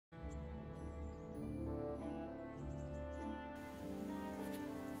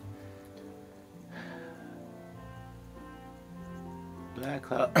Black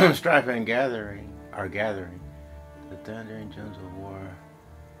cloud, strife and gathering are gathering. The thundering drums of war,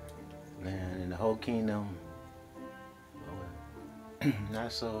 land and the whole kingdom.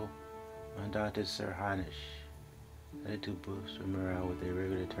 Not so undaunted Sir Hanish, ready to boost the morale with a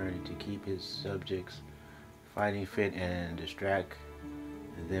regular attorney to keep his subjects fighting fit and distract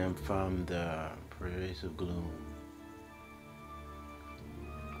them from the pervasive gloom.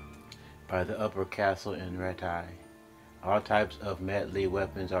 By the upper castle in Ratai, all types of medley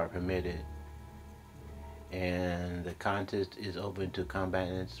weapons are permitted, and the contest is open to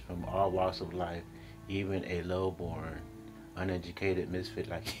combatants from all walks of life, even a low-born, uneducated misfit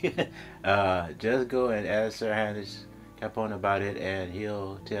like you. Just go and ask Sir Hanish Capone about it, and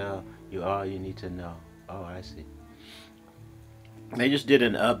he'll tell you all you need to know. Oh, I see. They just did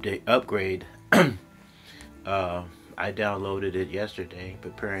an upgrade. I downloaded it yesterday,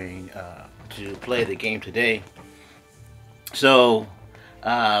 preparing to play the game today. So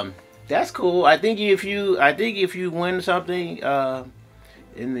that's cool. I think if you win something,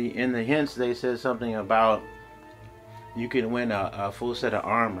 in the hints they said something about you can win a full set of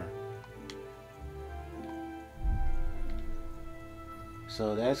armor.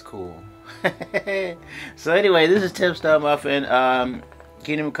 So that's cool. So anyway, this is Tim Muffin,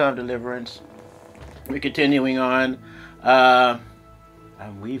 Kingdom Come Deliverance. We're continuing on.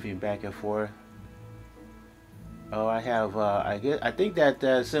 I'm weaving back and forth. Oh, I have I think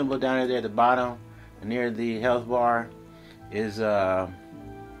that symbol down there at the bottom near the health bar is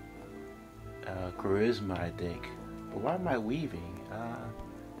charisma, I think. But why am I weaving?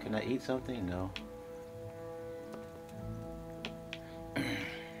 Can I eat something? No.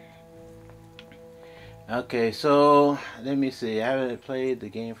 Okay, so let me see. I haven't played the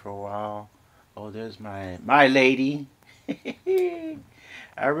game for a while. Oh, there's my lady.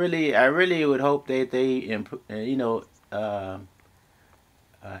 I really would hope that they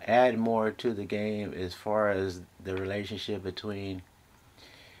add more to the game as far as the relationship between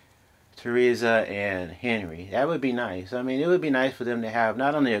Teresa and Henry. That would be nice. I mean, it would be nice for them to have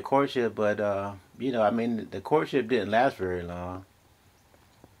not only a courtship, but I mean, the courtship didn't last very long.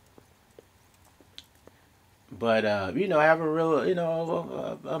 But have a real,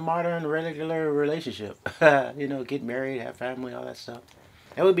 a modern, regular relationship. Get married, have family, all that stuff.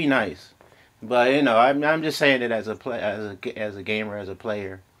 That would be nice. But I'm just saying it as a gamer, as a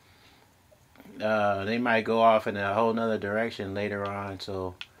player. They might go off in a whole nother direction later on,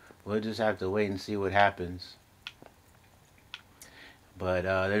 so we'll just have to wait and see what happens. But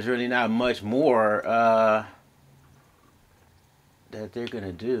there's really not much more that they're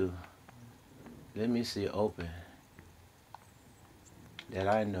gonna do. Let me see open. That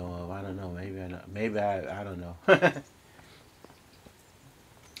I know of. I don't know. Maybe I know. Maybe I don't know.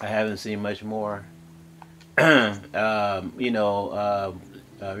 I haven't seen much more. Reviewing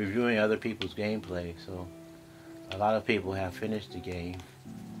other people's gameplay. So a lot of people have finished the game.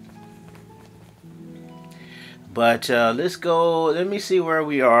 But let's go. Let me see where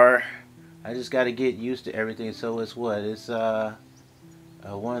we are. I just got to get used to everything. So it's what? It's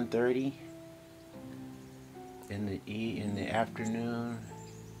 1:30 in the afternoon,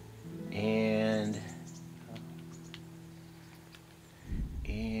 and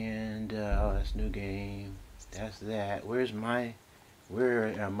oh, that's new game. That's that. Where am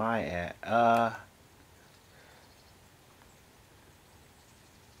I at?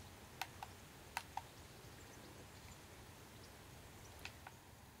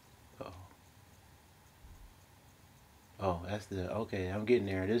 Oh, that's the, okay, I'm getting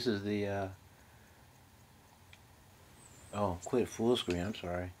there. This is the, oh, quit full screen, I'm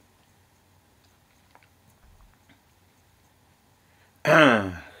sorry.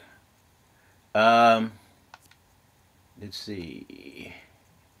 Let's see.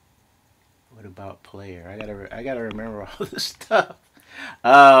 What about player? I gotta remember all this stuff.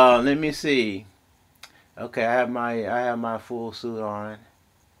 Let me see. Okay, I have my full suit on,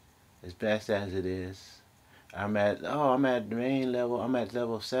 as best as it is. I'm at the main level. I'm at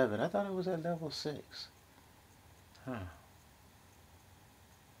level 7. I thought it was at level 6. Huh.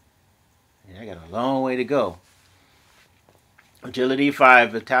 Yeah, I got a long way to go. Agility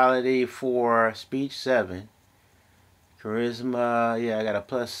 5, Vitality 4, Speech 7, Charisma, yeah, I got a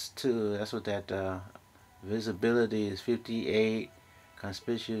 +2. That's what that visibility is 58.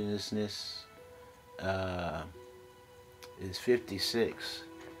 Conspicuousness is 56.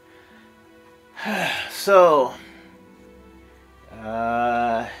 So,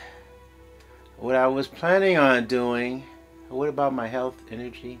 what I was planning on doing, what about my health,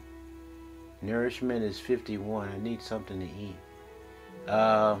 energy? Nourishment is 51. I need something to eat.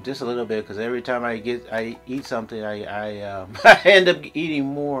 Just a little bit, because every time I eat something, I end up eating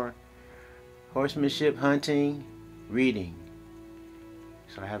more. Horsemanship, hunting, reading.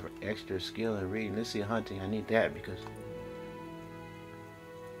 So I have an extra skill in reading. Let's see, hunting. I need that because.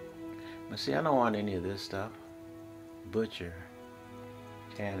 But see, I don't want any of this stuff. Butcher,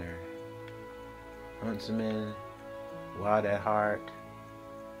 tanner, huntsman, wild at heart.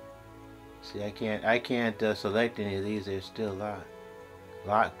 See, I can't select any of these. There's still a lot.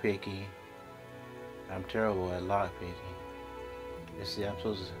 Lock picking. I'm terrible at lock picking. Let's see, I'm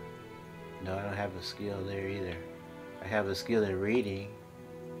supposed to. No, I don't have a skill there either. I have a skill in reading.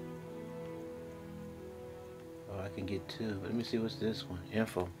 Oh, I can get two. Let me see, what's this one?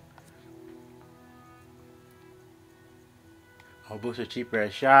 Info. All books are cheaper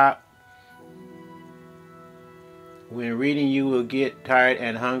at shop. When reading, you will get tired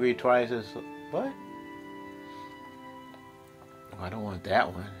and hungry twice as. What? Oh, I don't want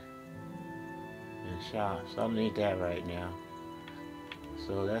that one. In shop, so I don't need that right now.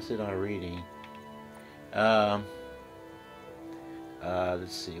 So that's it on reading.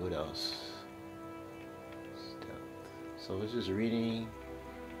 Let's see what else. So this is reading,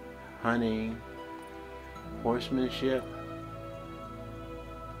 hunting, horsemanship,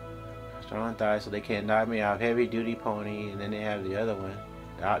 strong thighs, so they can't knock me out. Heavy duty pony, and then they have the other one,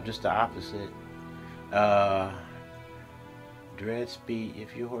 just the opposite. Dread speed.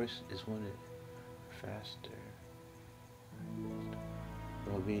 If your horse is wanted faster,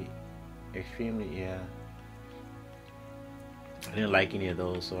 it will be extremely. Yeah, I didn't like any of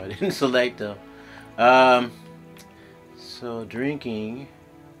those, so I didn't select them. So drinking.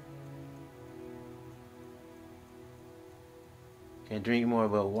 Can drink more,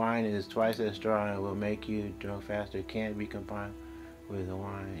 but wine is twice as strong and will make you drunk faster. Can't be combined with the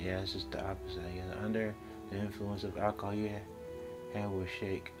wine. Yeah, it's just the opposite. I guess. Under the influence of alcohol, your hand will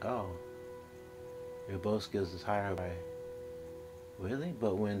shake. Oh, your both skills is higher by. Really?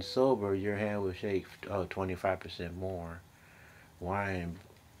 But when sober, your hand will shake. Oh, 25% more. Wine,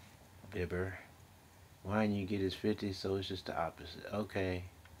 bibber. Wine you get is 50, so it's just the opposite. Okay.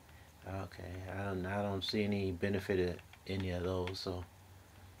 Okay. I don't see any benefit of any of those, so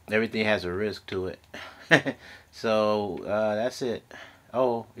everything has a risk to it. So that's it.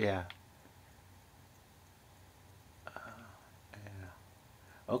 Oh yeah. Yeah.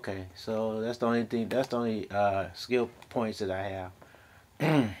 Okay, so that's the only thing. That's the only skill points that I have.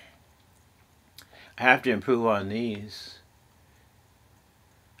 I have to improve on these.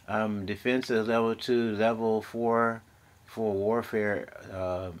 Defense is level 2, level 4 for warfare.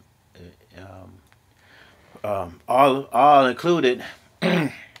 All included.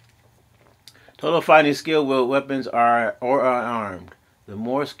 Total fighting skill with weapons are or unarmed. The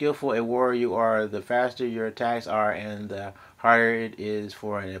more skillful a warrior you are, the faster your attacks are, and the harder it is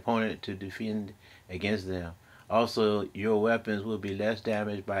for an opponent to defend against them. Also, your weapons will be less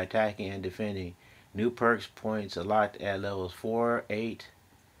damaged by attacking and defending. New perks points unlocked at levels 4, 8,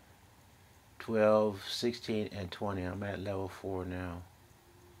 12, 16, and 20. I'm at level 4 now.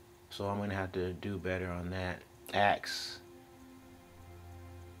 So I'm going to have to do better on that. Axe.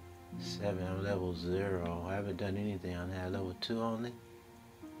 7, I'm level 0. I haven't done anything on that. Level 2 only.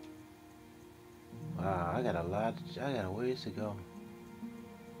 Wow, I got a ways to go.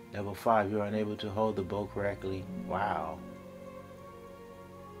 Level 5, you're unable to hold the bow correctly. Wow.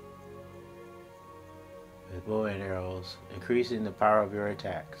 With bow and arrows, increasing the power of your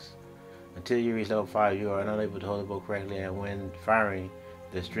attacks. Until you reach level 5, you are unable to hold the bow correctly, and when firing,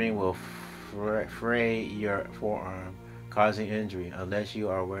 the string will fray your forearm, causing injury, unless you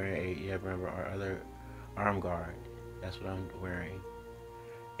are wearing a member or other arm guard. That's what I'm wearing.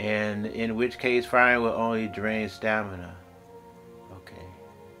 And in which case, firing will only drain stamina. Okay.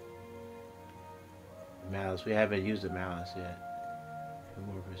 Malice. We haven't used the malice yet.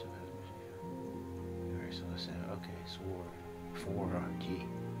 More Alright, so let's say, okay, sword. 4G.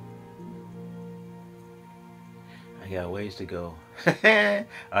 I got ways to go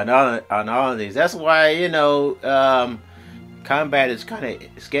on all of these. That's why, you know, combat is kind of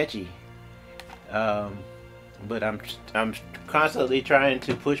sketchy. But I'm constantly trying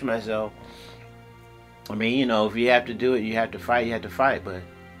to push myself. I mean, you know, if you have to do it, you have to fight. You have to fight. But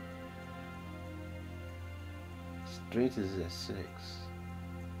strength is at 6.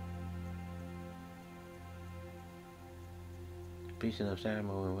 Piecing up stamina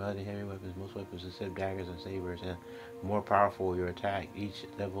when wielding heavy weapons. Most weapons, except daggers and sabers, and more powerful your attack. Each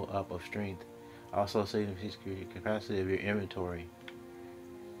level up of strength. Also, saving the capacity of your inventory.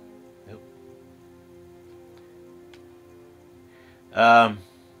 Yep.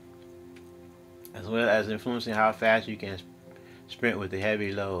 As well as influencing how fast you can sprint with a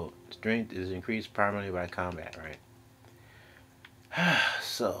heavy load. Strength is increased primarily by combat, right?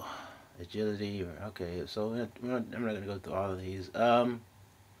 So, agility, okay, so I'm not going to go through all of these.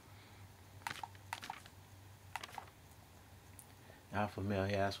 Alpha male,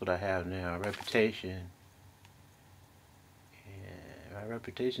 yeah, that's what I have now. Reputation. Yeah, my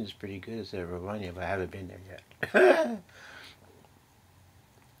reputation is pretty good. It's at Romania, but I haven't been there yet.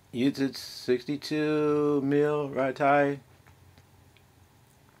 Usage 62 mil, right tie.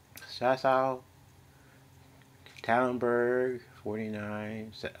 Sassau. Tallenberg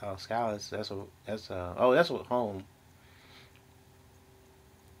 49. Scalise, that's what home.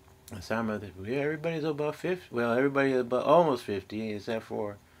 Some of the, yeah, everybody's above 50. Well, everybody's above almost 50 except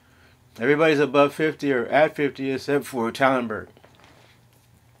for everybody's above 50 or at 50 except for Tallenberg.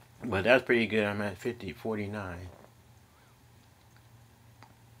 But that's pretty good. I'm at 50, 49.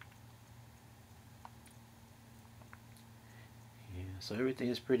 Yeah, so everything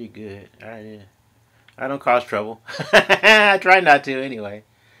is pretty good. I don't cause trouble. I try not to anyway.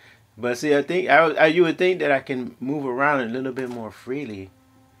 But see, I think you would think that I can move around a little bit more freely.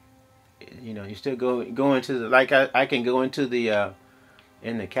 You know, you still go into the, like I can go into the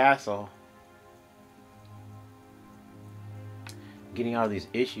in the castle, getting all these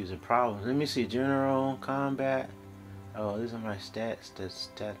issues and problems. Let me see, general combat. Oh, these are my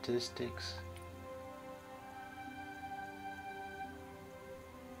statistics.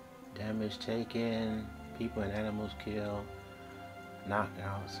 Damage taken, people and animals killed,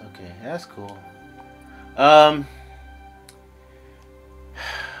 knockouts. Okay, that's cool.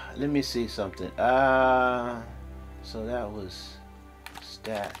 Let me see something. So that was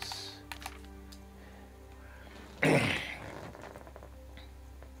stats.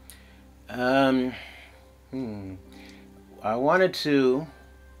 I wanted to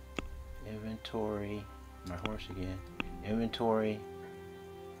inventory my horse again. Inventory.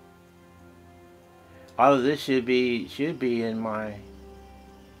 All of this should be in my.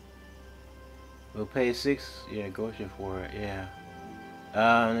 We'll pay 6. Yeah, Goshen for it. Yeah.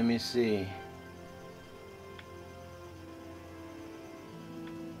 Let me see.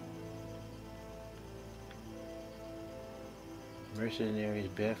 Mercenaries,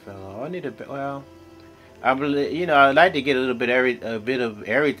 bedfellow. I need a well. I believe, you know, I'd like to get a bit of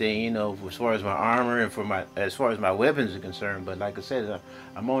everything, you know, as far as my armor and as far as my weapons are concerned. But like I said,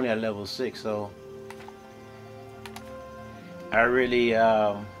 I'm only at level 6, so I really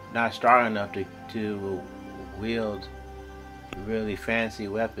not strong enough to wield really fancy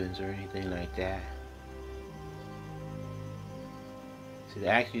weapons or anything like that. So they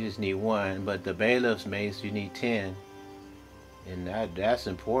actually just need 1, but the bailiff's mace you need 10, and that's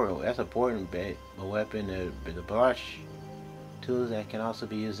important. That's important. A weapon, the brush tools that can also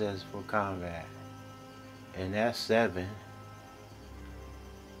be used as for combat, and that's 7.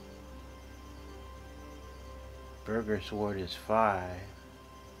 Burger sword is 5.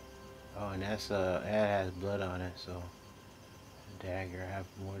 Oh, and that's that has blood on it, so. Dagger, I have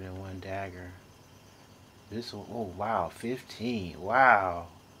more than 1 dagger. This one, oh wow, 15. Wow.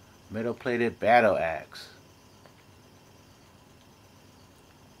 Metal plated battle axe.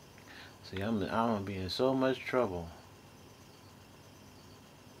 See, I'm gonna be in so much trouble.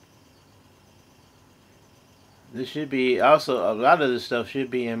 This should be also, a lot of this stuff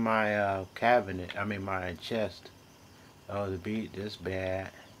should be in my cabinet. I mean my chest. Oh, the beat, this bad.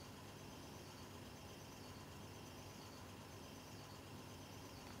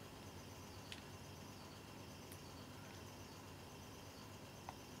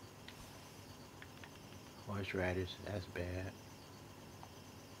 Horseradish, that's bad.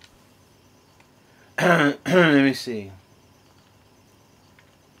 Let me see.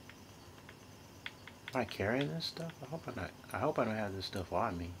 Am I carrying this stuff? I hope I'm not. I hope I don't have this stuff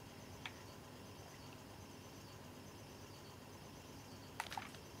on me.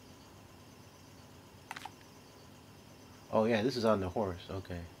 Oh yeah, this is on the horse.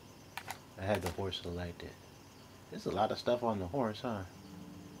 Okay, I had the horse selected. There's a lot of stuff on the horse, huh?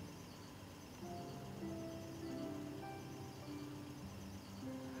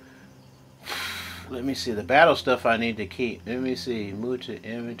 Let me see, the battle stuff I need to keep. Let me see, move to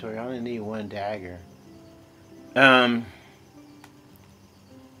inventory. I only need 1 dagger. Some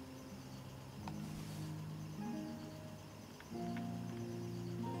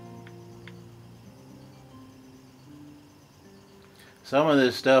of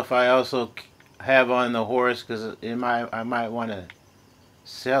this stuff I also have on the horse because I might want to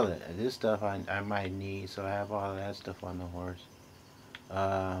sell it. This stuff I might need, so I have all of that stuff on the horse.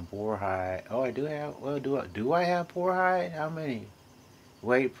 Boar hide. Oh, I do have. Well, do I have boar hide? How many?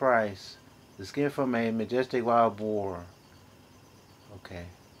 Weight price. The skin from a majestic wild boar. Okay.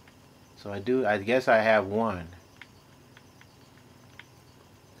 So I guess I have one.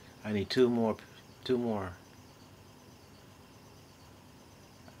 I need two more. Two more.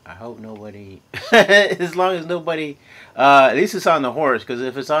 I hope nobody, as long as nobody, at least it's on the horse, because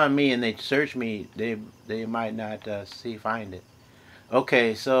if it's on me and they search me, they might not find it.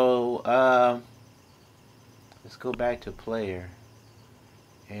 Okay, so let's go back to player,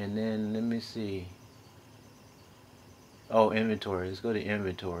 and then let me see. Oh, inventory. Let's go to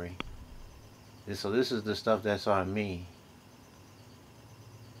inventory. So this is the stuff that's on me.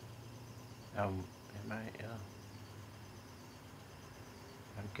 Am I?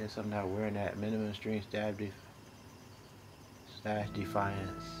 I guess I'm not wearing that. Minimum string slash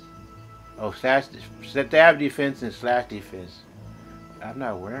defiance. Oh, stab defense and slash defense. I'm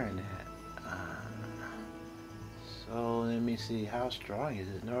not wearing that. So let me see. How strong is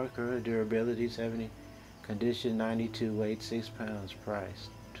it? North Korea durability 70, condition 92, weight 6 pounds, price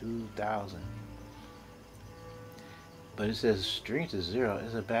 2,000. But it says strength is 0.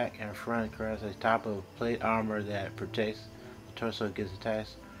 It's a back and front cross, a top of plate armor that protects the torso, gets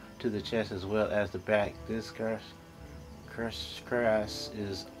attached to the chest as well as the back. This cuirass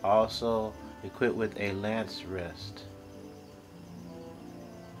is also equipped with a lance rest.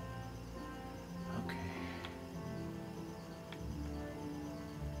 Okay.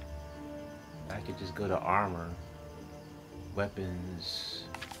 I could just go to armor, weapons.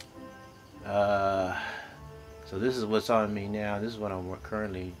 So this is what's on me now. This is what I'm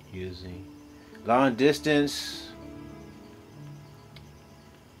currently using. Long distance.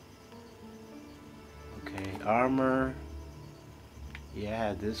 Okay, armor. Yeah, I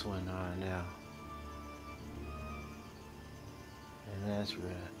had this one on now. And that's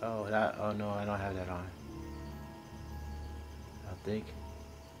red. Oh, oh no, I don't have that on. I think.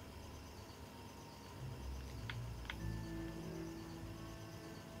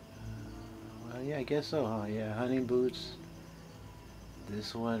 Well, yeah, I guess so, huh? Yeah, hunting boots.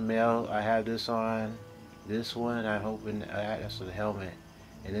 This one, male. I have this on. This one, I'm hoping that's the helmet,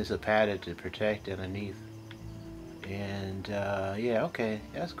 and there's a padding to protect underneath. And yeah, okay,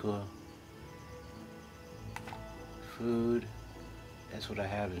 that's cool. Food. That's what I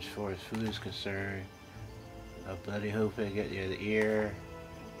have as far as food is concerned. A bloody hoof, yeah, the ear,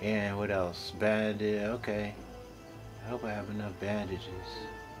 and what else? Bandage. Okay. I hope I have enough bandages.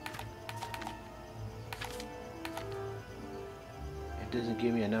 It doesn't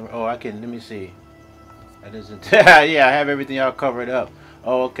give me a number. Oh, I can. Let me see. That doesn't. Yeah, I have everything all covered up.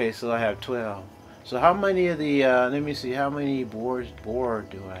 Oh, okay. So I have 12. So how many of the? Let me see. How many board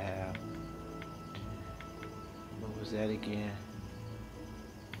do I have? What was that again?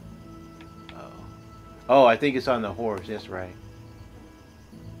 Oh, I think it's on the horse. That's right.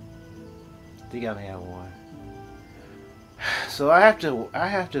 I think I only have one. So I have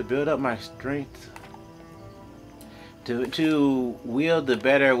to build up my strength to wield the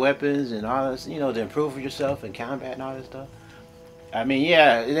better weapons and all this, you know, to improve yourself in combat and all this stuff. I mean,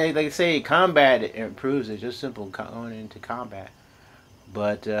 yeah, they say combat improves it, just simple going into combat.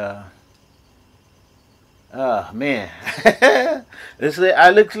 But man,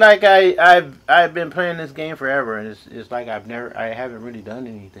 it looks like I've been playing this game forever, and it's like I haven't really done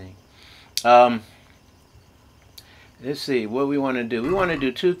anything. Let's see what we want to do. We want to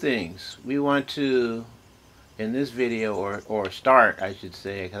do two things. We want to, in this video, or start, I should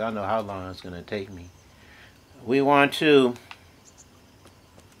say, because I don't know how long it's going to take me. We want to.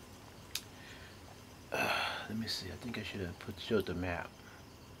 Let me see. I think I should have showed the map.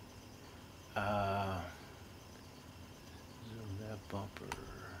 Bumper.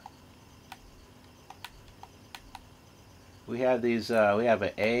 We have these. We have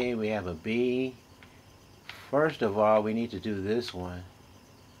an A. We have a B. First of all, we need to do this one.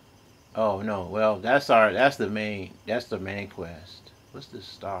 Oh no. Well, that's the main quest. What's this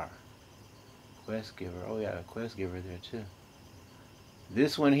star? Quest giver. Oh yeah, a quest giver there too.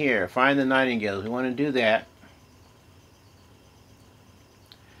 This one here. Find the nightingales. We want to do that.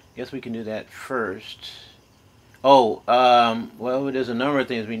 Guess we can do that first. Oh, well, there's a number of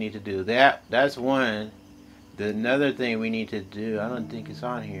things we need to do. That's one. Another thing we need to do, I don't think it's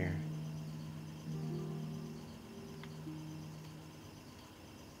on here.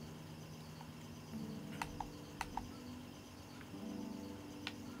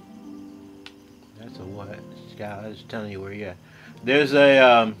 That's a what? I was telling you where you're at. There's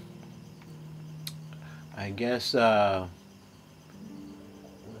a, I guess, what's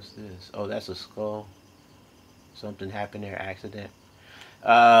this? Oh, that's a skull. Something happened there, accident.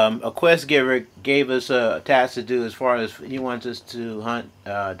 A quest giver gave us a task to do as far as he wants us to hunt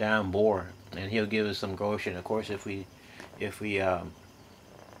down boar, and he'll give us some grocery. And of course, if we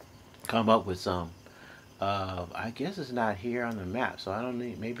come up with some. I guess it's not here on the map, so I don't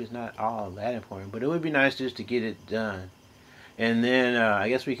need. Maybe it's not all that important, but it would be nice just to get it done. And then I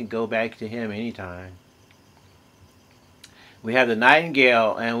guess we can go back to him anytime. We have the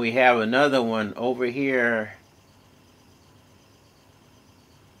Nightingale, and we have another one over here.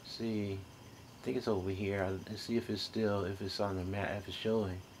 Let's see, I think it's over here. Let's see if it's still, if it's on the map, if it's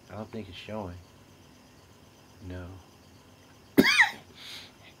showing. I don't think it's showing. No.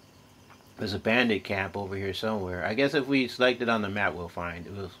 There's a bandit camp over here somewhere. I guess if we select it on the map, we'll find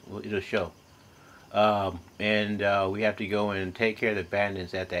it. It'll show. And we have to go and take care of the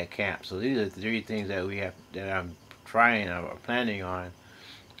bandits at that camp. So these are the 3 things that we have, that I'm trying or planning on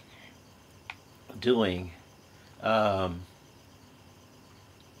doing. Okay,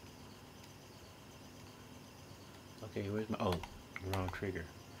 where's my, oh, wrong trigger.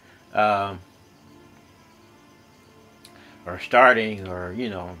 Or starting, or you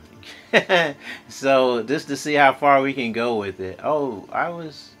know. So just to see how far we can go with it. Oh,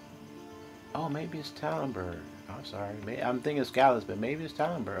 maybe it's Talonberg. I'm sorry. I'm thinking Scallops, but maybe it's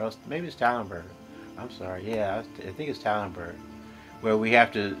Talonberg. Oh, maybe it's Talonberg. I'm sorry. Yeah, I think it's Talonberg, where we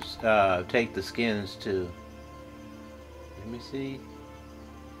have to take the skins to. Let me see.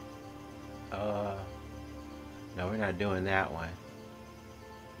 No, we're not doing that one.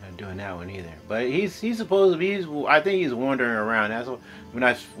 Not doing that one either. But he's supposed to be. I think he's wandering around. That's what,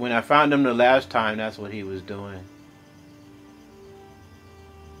 when I found him the last time. That's what he was doing.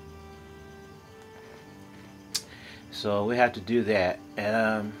 So we have to do that.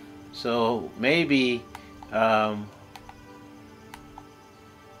 So maybe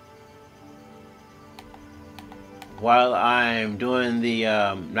while I'm doing the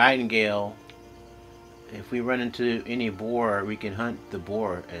Nightingale, if we run into any boar, we can hunt the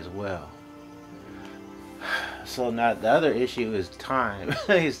boar as well. So now the other issue is time.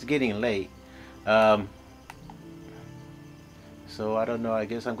 It's getting late. So I don't know. I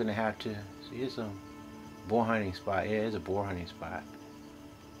guess I'm gonna have to. So here's some boar hunting spot. Yeah, it's a boar hunting spot.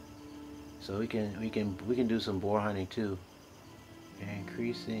 So we can do some boar hunting too.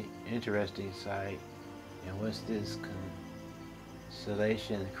 Increasing interesting sight. And what's this?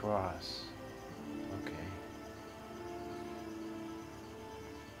 Constellation Cross. Okay.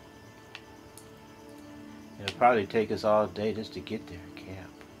 It'll probably take us all day just to get there, camp.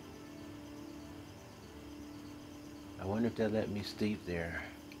 I wonder if they'll let me sleep there.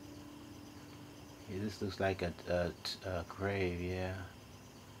 Yeah, this looks like a grave, yeah.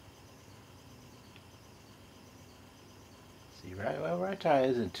 See, right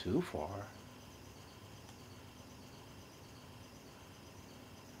isn't too far.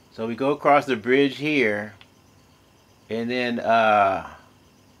 So we go across the bridge here, and then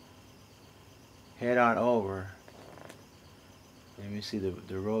head on over. Let me see,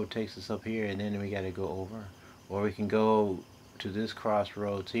 the road takes us up here, and then we got to go over. Or we can go to this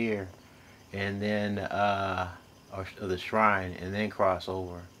crossroads here, and then or the shrine, and then cross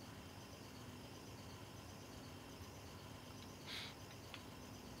over.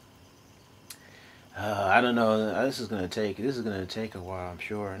 I don't know. This is gonna take a while, I'm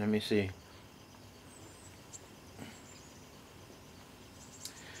sure. Let me see.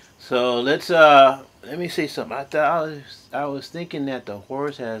 So let's let me see something. I was thinking that the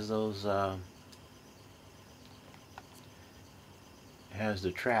horse has those has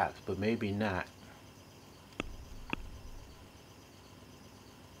the traps, but maybe not.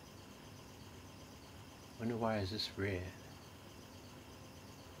 Wonder why is this red?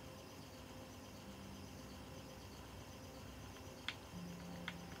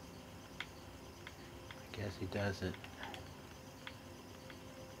 I guess he doesn't.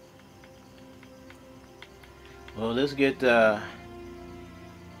 Well, let's get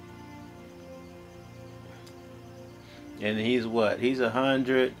and he's what? He's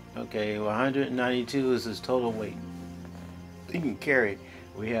 100. Okay, well, 192 is his total weight. He can carry.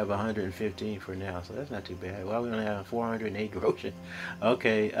 We have 115 for now, so that's not too bad. Well, we only have 408 groschen.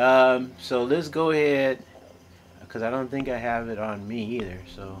 Okay, so let's go ahead, because I don't think I have it on me either,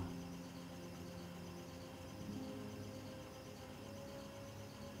 so.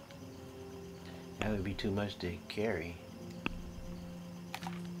 That would be too much to carry.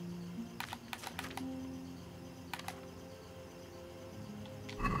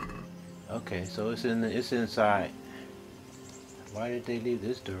 Okay, so it's inside. Why did they leave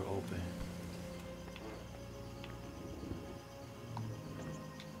this door open?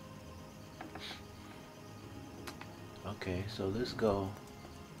 Okay, so let's go.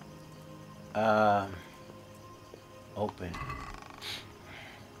 Open.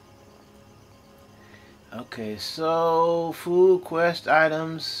 Okay, so food quest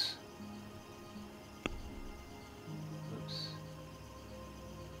items.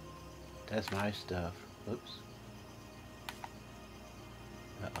 my stuff. Oops.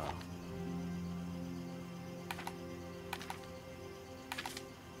 Uh-oh.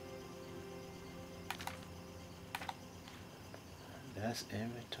 That's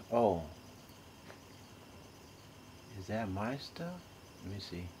inventory. Oh. Is that my stuff? Let me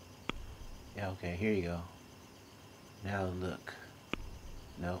see. Yeah, okay, here you go. Now look.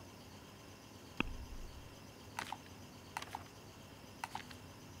 Nope.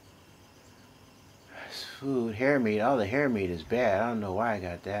 Food, hair meat. All the hair meat is bad. I don't know why I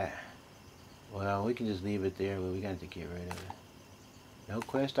got that. Well, we can just leave it there, but we got to get rid of it. No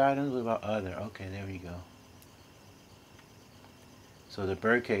quest items? What about other? Okay, there we go. So the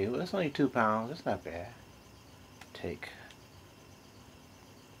bird cage, well, that's only 2 pounds. That's not bad. Take.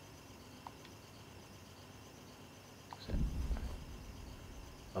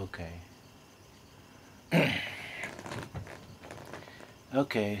 Okay.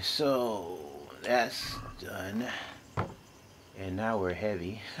 Okay, so that's done. And now we're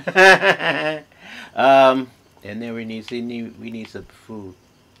heavy. And then we need some food.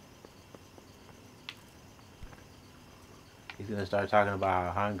 He's gonna start talking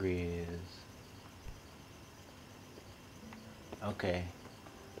about how hungry he is. Okay.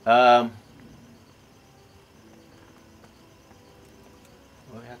 Well,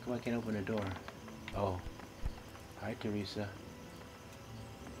 how come I can't open the door? Oh. Hi, Teresa.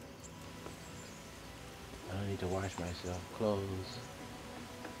 I don't need to wash myself. Clothes.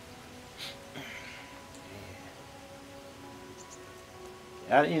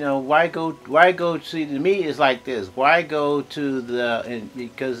 You know, why go see, to me it's like this, why go to the,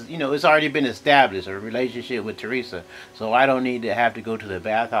 because you know it's already been established a relationship with Teresa, so I don't need to have to go to the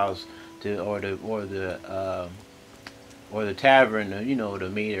bathhouse or the tavern, you know, to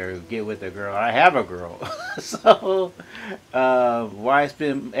meet or get with a girl. I have a girl. So why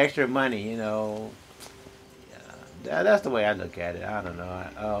spend extra money, you know? That's the way I look at it. I don't know.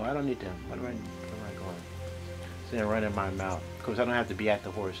 I don't need to. Where am I going? It's running my mouth. Of course, I don't have to be at the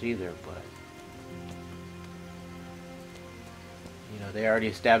horse either, but you know, they already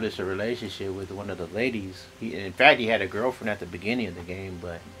established a relationship with one of the ladies. In fact, he had a girlfriend at the beginning of the game,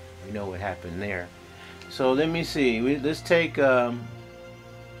 but we know what happened there. So let me see. Let's take the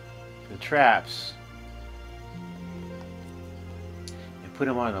traps and put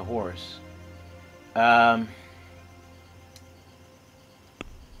them on the horse.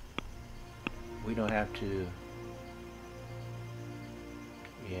 We don't have to.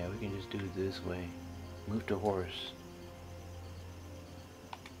 Yeah, we can just do it this way. Move the horse.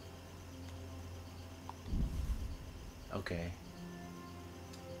 Okay.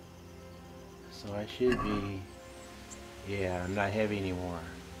 So I should be. Yeah, I'm not heavy anymore.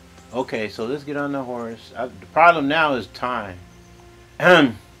 Okay, so let's get on the horse. The problem now is time.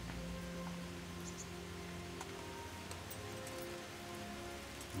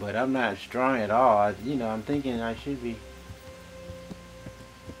 But I'm not strong at all. You know, I'm thinking I should be.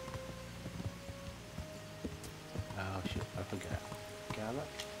 Oh shit, I forgot. Gallop?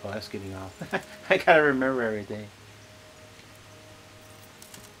 Oh, that's getting off. I gotta remember everything.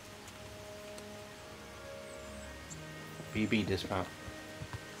 BB dismount.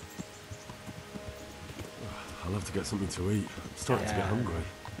 I'll have to get something to eat. I'm starting to get hungry.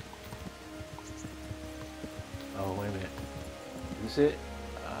 Oh, wait a minute. Is this it?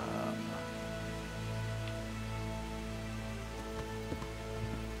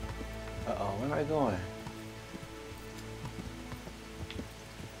 Uh-oh, where am I going?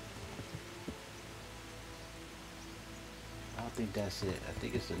 I don't think that's it. I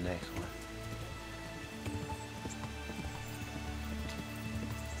think it's the next one.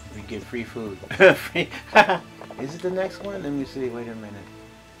 We get free food. Free. Is it the next one? Let me see. Wait a minute.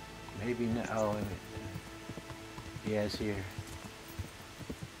 Maybe not. Oh, wait a minute. Yeah, it's here.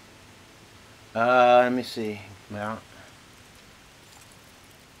 Let me see. Mount.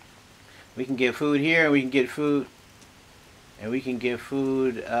 We can get food here, and we can get food, and we can get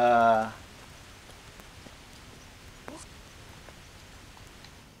food.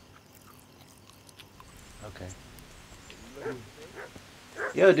 Okay.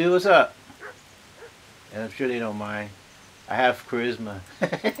 Yo, dude, what's up? And I'm sure they don't mind. I have charisma.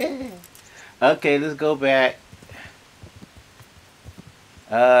 Okay, let's go back.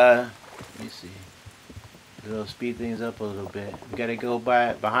 Let me see. It'll speed things up a little bit. We gotta go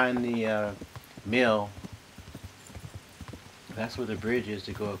behind the mill. That's where the bridge is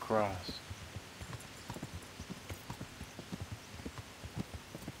to go across.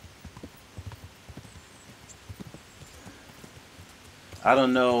 I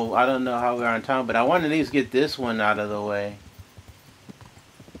don't know how we're on time, but I want to at least get this one out of the way.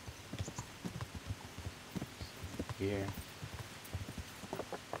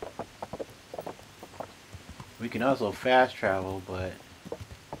 We can also fast travel, but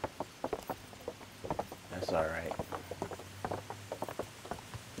that's alright.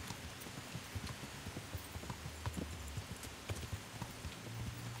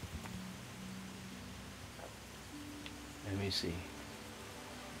 Let me see.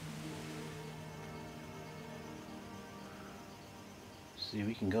 See,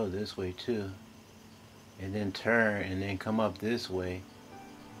 we can go this way too. And then turn and then come up this way.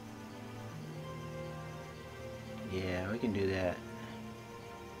 Yeah, we can do that.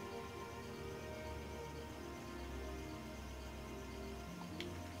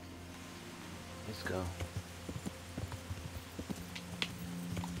 Let's go.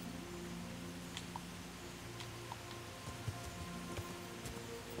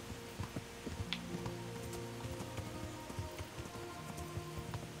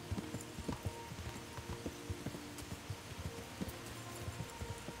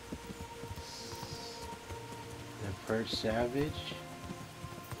 Perch Savage.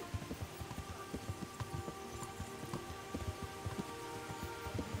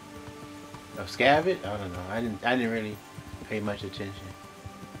 Oh, Scabbard? I don't know. I didn't really pay much attention.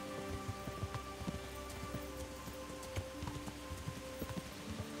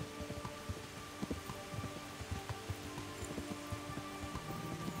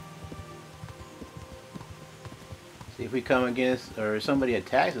 See, if we come against or somebody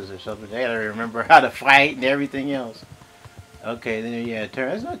attacks us or something, they gotta remember how to fight and everything else. Okay, then yeah, turn.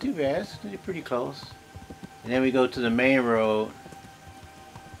 That's not too bad. It's pretty close. And then we go to the main road.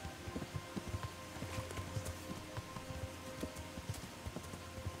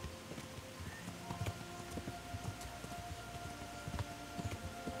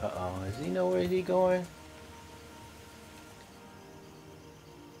 Uh-oh, does he know where he's going?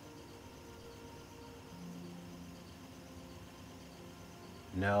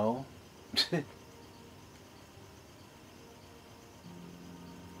 No.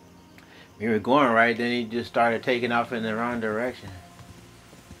 We were going right, then he just started taking off in the wrong direction.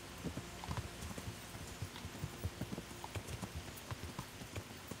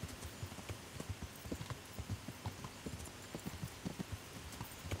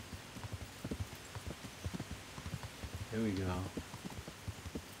 Here we go.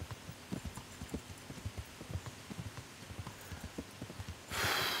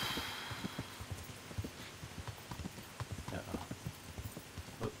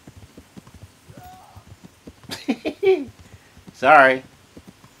 Sorry.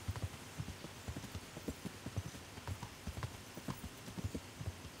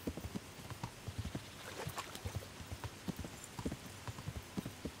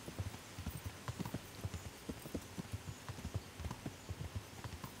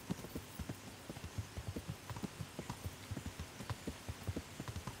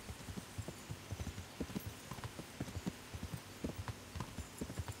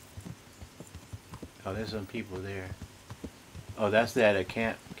 Oh, there's some people there. Oh, that's that a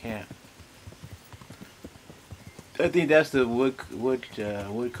camp. I think that's the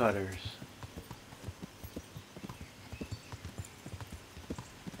woodcutters.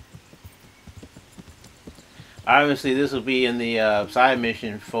 Obviously, this will be in the side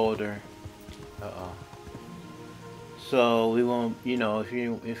mission folder. Uh-oh. So we won't, you know,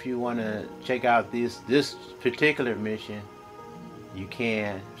 if you want to check out this particular mission, you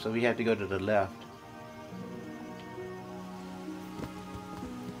can. So we have to go to the left.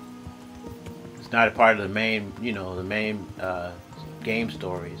 It's not a part of the main, you know, the main game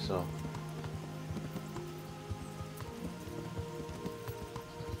story. So.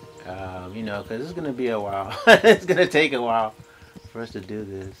 You know, because it's going to be a while. It's going to take a while for us to do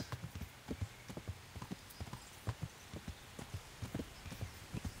this.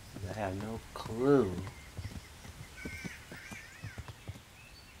 I have no clue.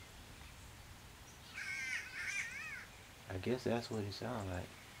 I guess that's what he sounds like.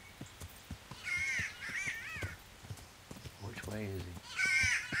 Which way is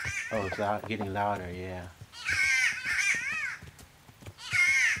he? Oh, it's loud, getting louder, yeah.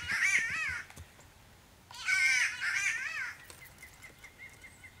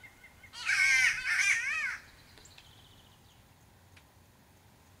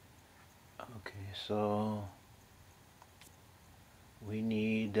 Okay, so we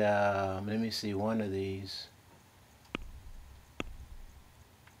need, let me see, one of these.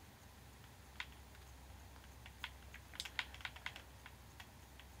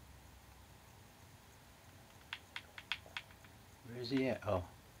 Where's he at? Oh.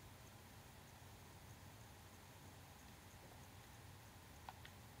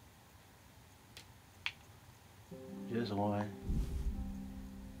 Just one.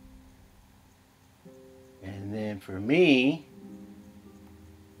 And And for me,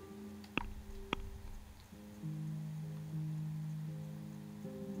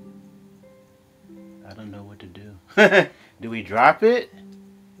 I don't know what to do. Do we drop it?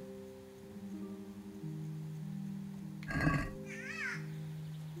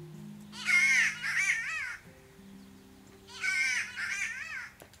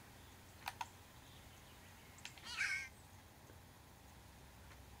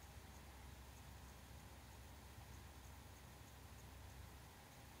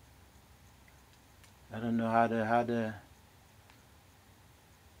 I don't know how to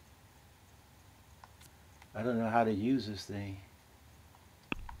I don't know how to use this thing.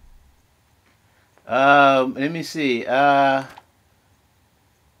 Let me see.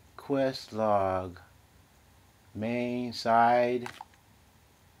 Quest log. Main side.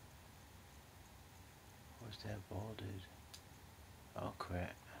 What's that bolded? Oh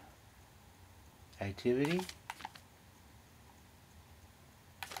crap. Activity?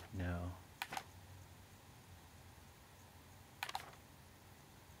 No.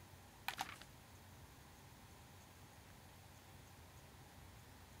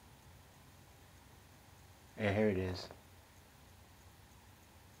 Yeah, here it is.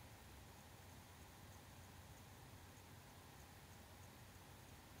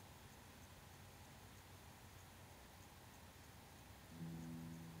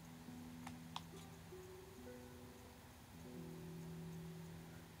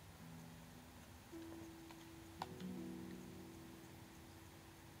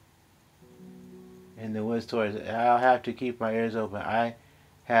 In the woods towards, I'll have to keep my ears open. I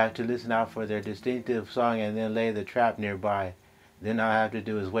have to listen out for their distinctive song and then lay the trap nearby. Then all I have to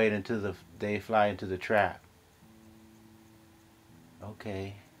do is wait until they fly into the trap.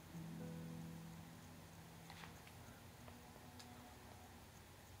 Okay.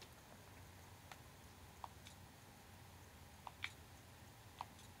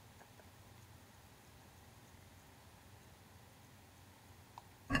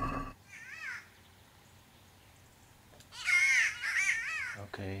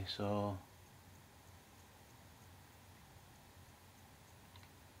 Okay, so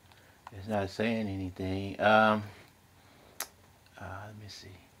it's not saying anything. Let me see.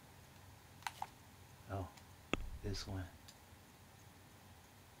 Oh, this one.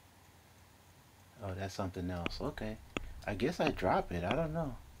 Oh, that's something else. Okay. I guess I drop it. I don't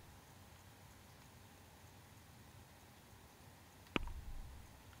know.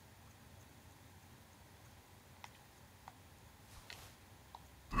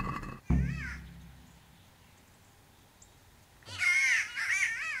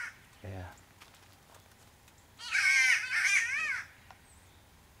 Yeah.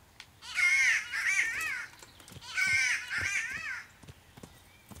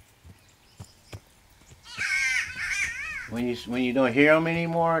 When you don't hear him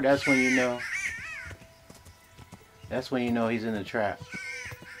anymore, that's when you know. That's when you know he's in the trap.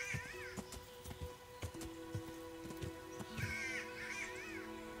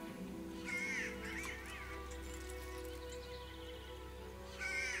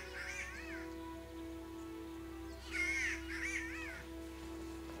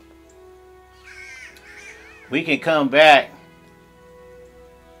 We can come back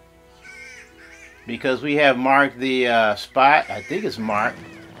because we have marked the spot. I think it's marked.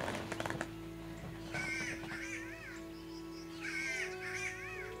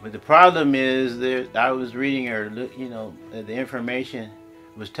 But the problem is that I was reading, or you know, the information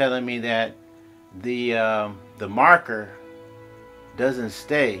was telling me that the marker doesn't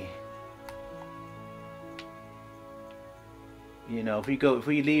stay. You know, if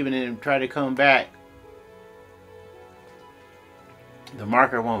we leave and then try to come back, the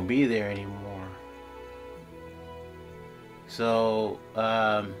marker won't be there anymore. So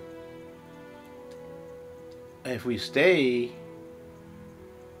if we stay,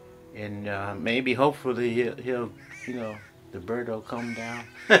 and maybe hopefully he'll you know, the bird will come down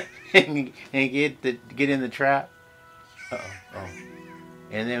and get in the trap. Oh,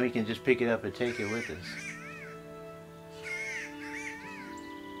 and then we can just pick it up and take it with us.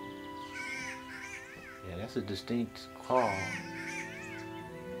 Yeah, that's a distinct call.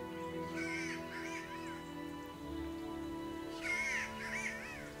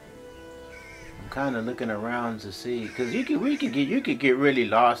 I'm kind of looking around to see, because you could get really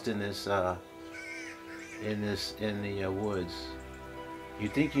lost in this in the woods. You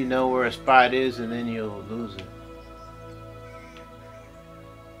think you know where a spot is, and then you'll lose it.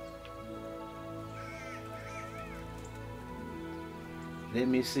 Let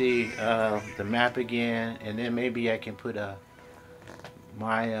me see the map again, and then maybe I can put the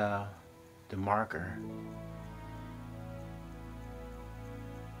marker.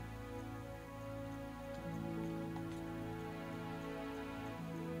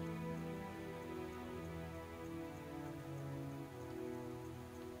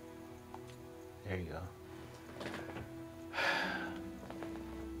 There you go.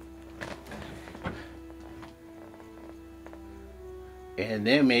 And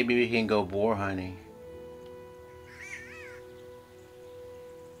then maybe we can go boar hunting.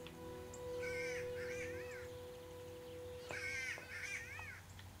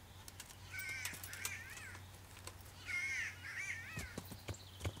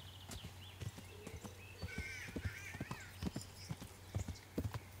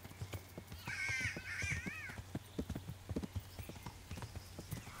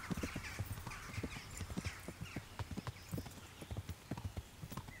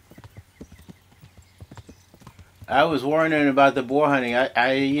 I was wondering about the boar hunting.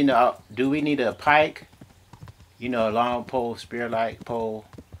 You know, do we need a pike? You know, a long pole, spear-like pole,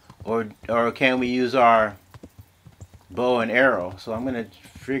 or can we use our bow and arrow? So I'm gonna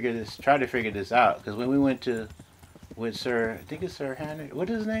try to figure this out. Because when we went to with Sir, I think it's Sir Henry. What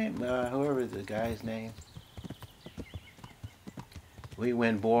is his name? Whoever the guy's name. We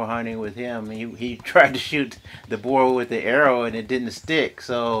went boar hunting with him. He tried to shoot the boar with the arrow and it didn't stick.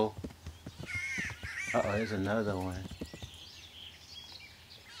 So, uh oh, there's another one.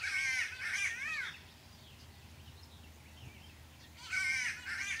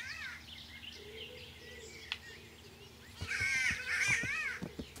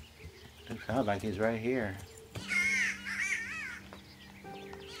 It sounds like he's right here.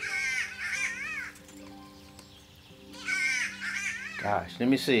 Gosh, let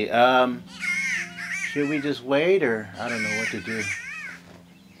me see. Should we just wait, or I don't know what to do?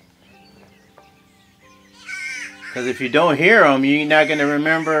 Because if you don't hear them, you're not gonna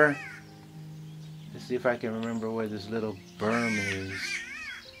remember. Let's see if I can remember where this little berm is.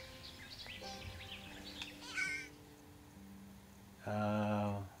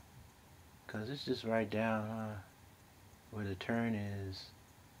 Because it's just right down where the turn is.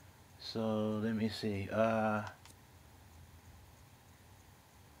 So let me see.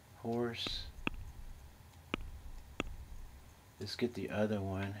 Horse. Let's get the other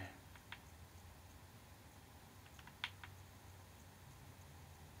one.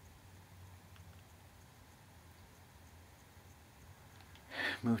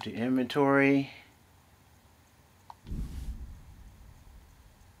 Move to inventory.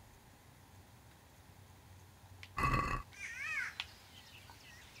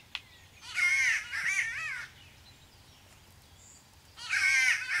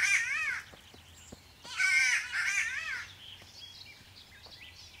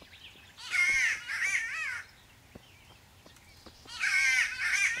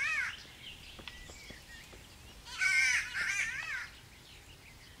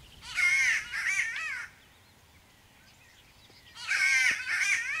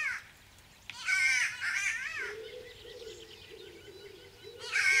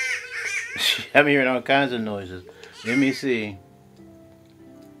 I'm hearing all kinds of noises. Let me see.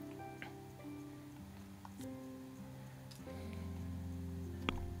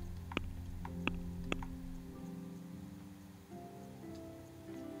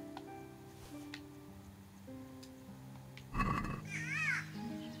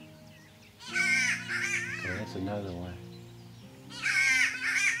 Okay, that's another one.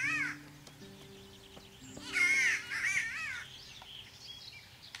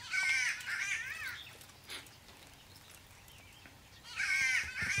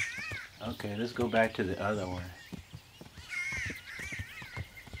 Okay, let's go back to the other one.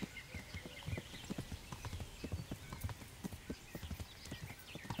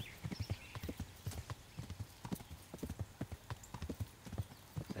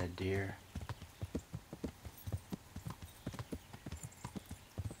 That deer.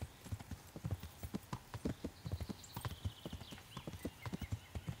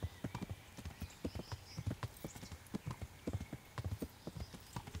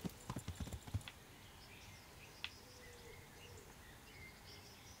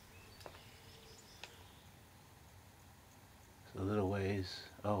 A little ways.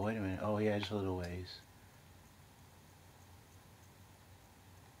 Oh, wait a minute. Oh, yeah, just a little ways.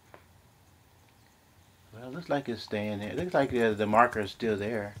 Well, it looks like it's staying there. It looks like the marker is still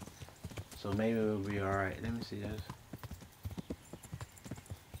there. So maybe we'll be alright. Let me see this.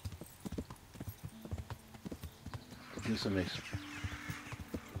 Do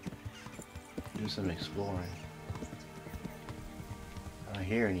some exploring. I don't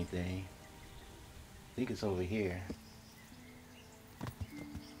hear anything. I think it's over here.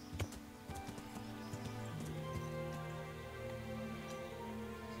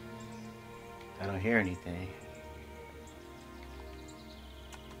 I don't hear anything.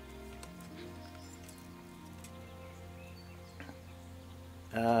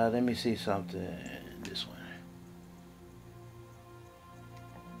 Let me see something. This one.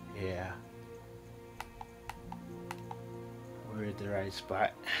 Yeah. We're at the right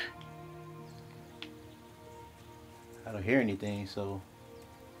spot. I don't hear anything, so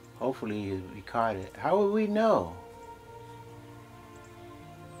hopefully we caught it. How would we know?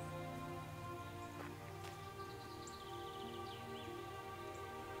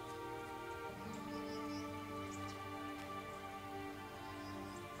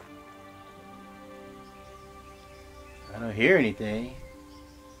 I don't hear anything.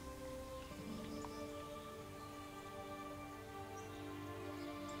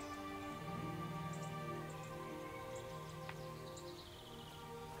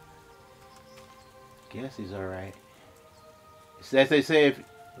 Guess he's alright. It's as they say, if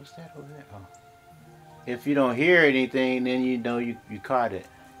what's that over there? Oh. If you don't hear anything, then you know you caught it.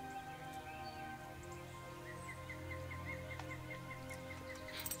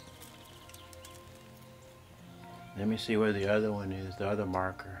 Let me see where the other one is, the other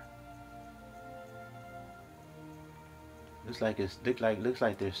marker. Looks like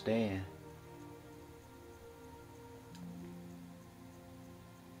they're staying.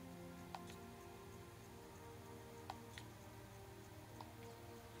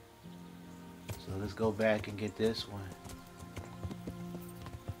 So let's go back and get this one.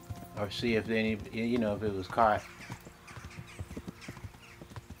 Or see if any, you know, if it was caught.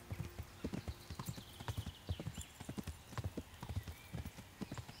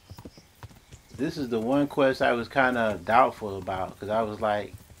 This is the one quest I was kind of doubtful about, because I was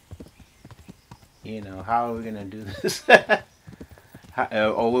like, you know, how are we gonna do this?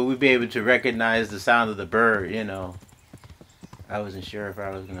 Or will we be able to recognize the sound of the bird? You know, I wasn't sure if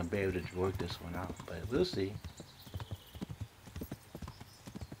I was gonna be able to work this one out, but we'll see.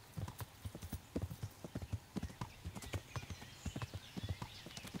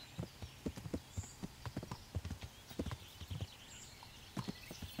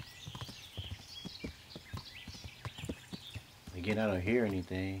 Again, I don't hear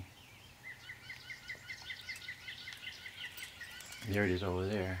anything. There it is over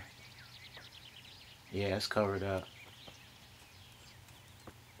there. Yeah, it's covered up.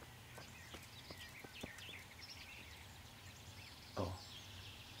 Oh.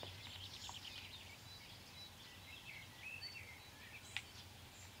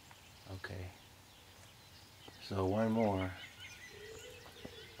 Okay. So one more.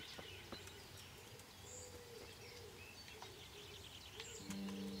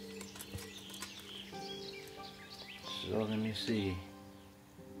 So let me see.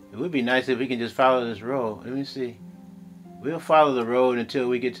 It would be nice if we can just follow this road. Let me see. We'll follow the road until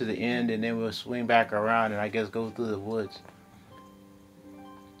we get to the end, and then we'll swing back around and I guess go through the woods.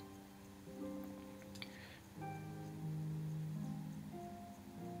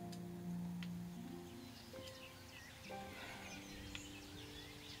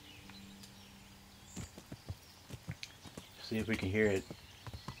 See if we can hear it.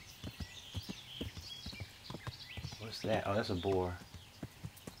 What's that? Oh, that's a boar,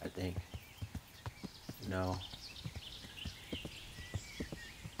 I think. No.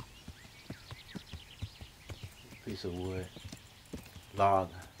 Piece of wood. Log.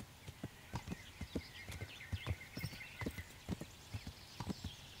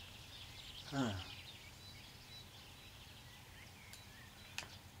 Huh.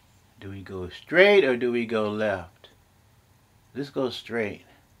 Do we go straight or do we go left? Let's go straight.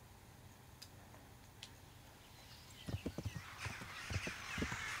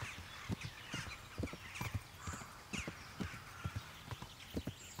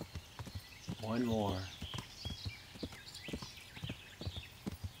 One more.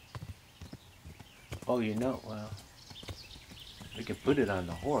 Oh, you know, well, we can put it on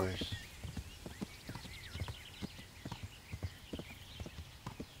the horse.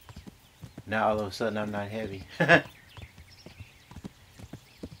 Now all of a sudden I'm not heavy.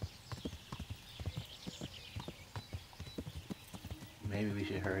 Maybe we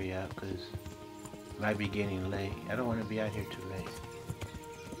should hurry up because it might be getting late. I don't want to be out here too late.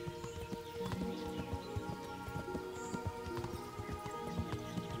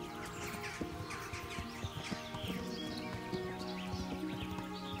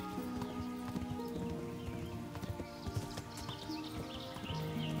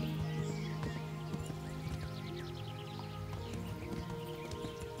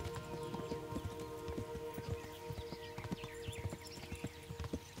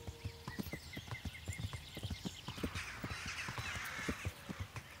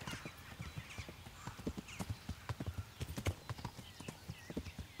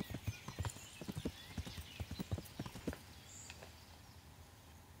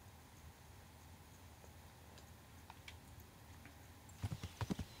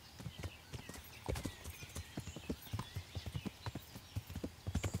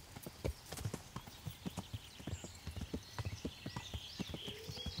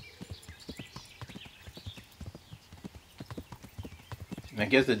 I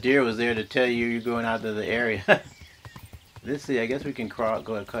guess the deer was there to tell you you're going out to the area. Let's see. I guess we can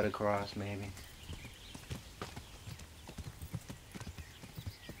go and cut across maybe.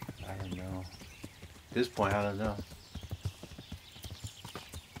 I don't know. At this point, I don't know.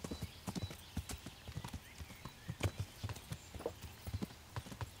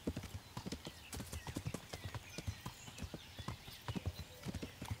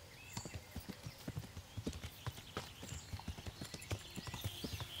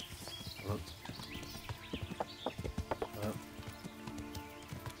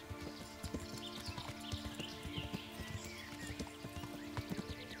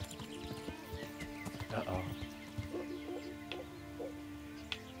 Uh-oh.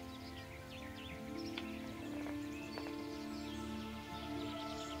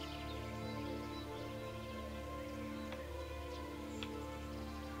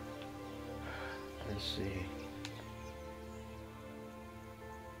 Let's see.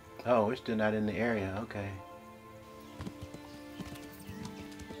 Oh, we're still not in the area. Okay.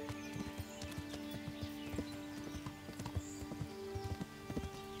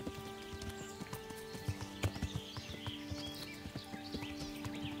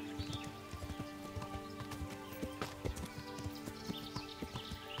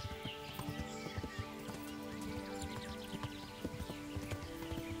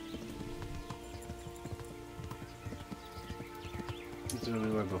 This is where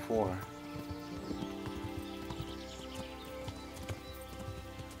we were before.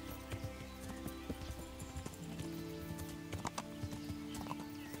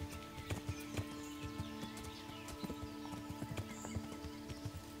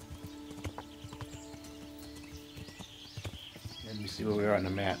 Let me see where we are on the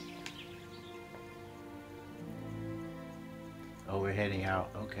map. Oh, we're heading out.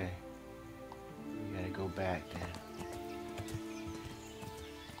 Okay. We gotta go back then.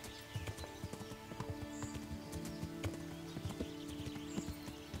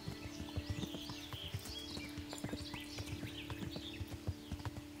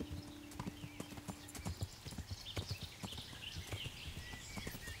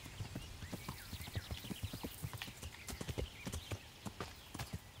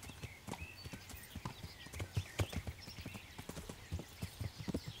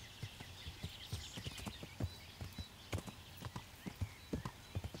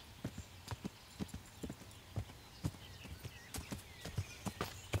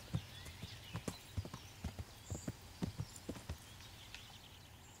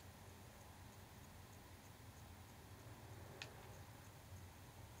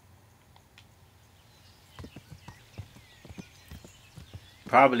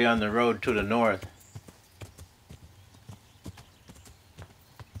 Probably on the road to the north.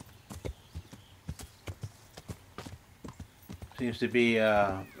 Seems to be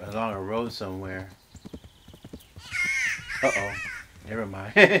along a road somewhere. Uh-oh. Never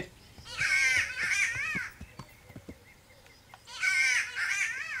mind.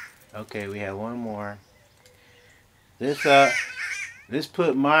 Okay, we have one more. This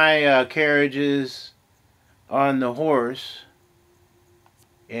put my carriages on the horse,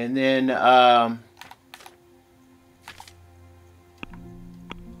 and then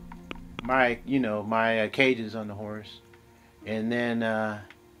my cages on the horse, and then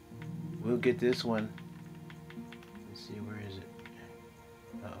we'll get this one. Let's see, where is it?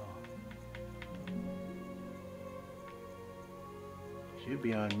 Uh-oh. Should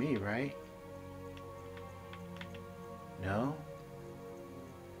be on me, right? No?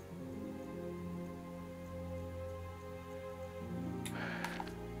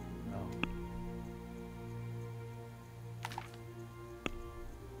 Oh.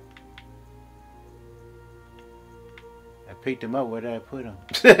 I picked him up. Where did I put him?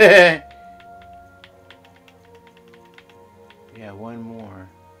 Yeah, one more.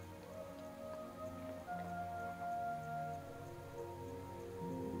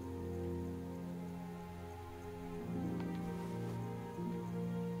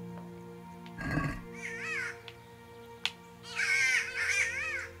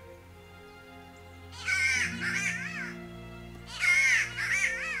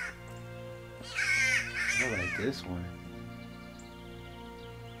 I like this one.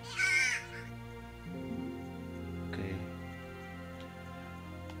 Okay.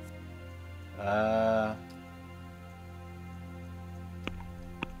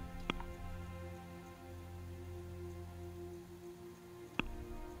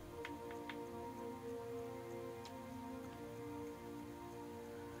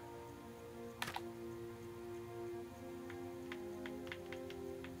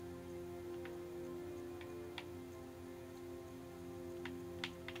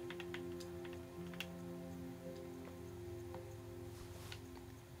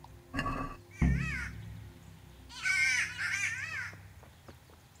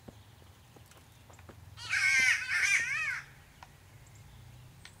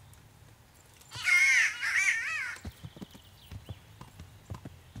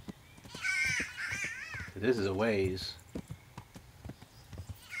 This is a ways.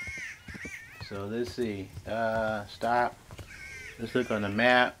 So let's see. Stop. Let's look on the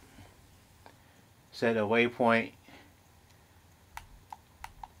map. Set a waypoint.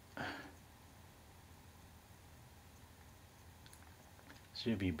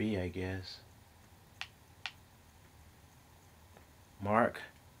 Should be B, I guess. Mark.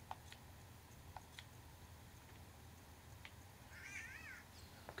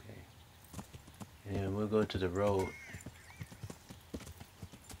 Okay. And then we'll go to the road.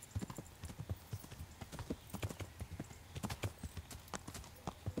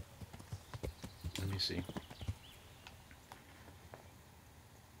 Let me see.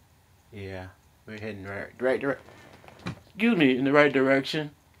 Yeah, we're heading in the right direction.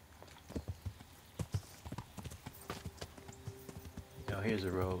 Oh, here's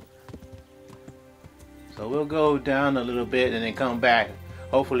the road. So we'll go down a little bit and then come back.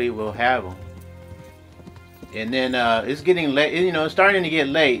 Hopefully we'll have them. And then it's getting late. You know, it's starting to get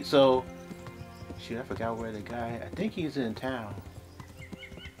late. So, shoot, I forgot where the guy. I think he's in town.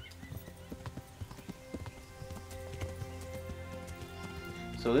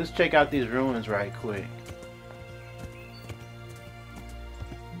 So let's check out these ruins right quick.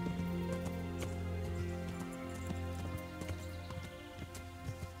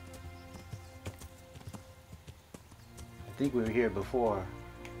 I think we were here before.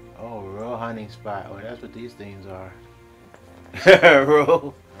 Oh, rural hunting spot. Oh, that's what these things are.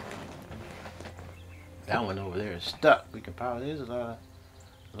 Rural. That one over there is stuck. We can probably. There's a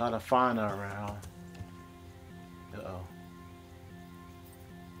lot of fauna around. Uh-oh.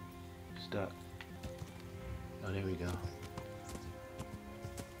 Stuck. Oh, there we go.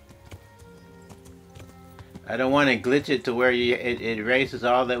 I don't want to glitch it to where it erases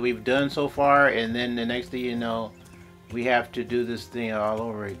all that we've done so far, and then the next thing you know, we have to do this thing all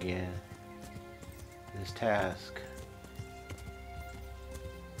over again. This task.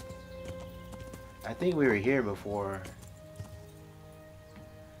 I think we were here before,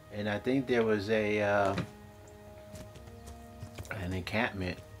 and I think there was a an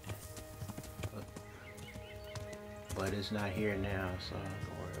encampment, but it's not here now, so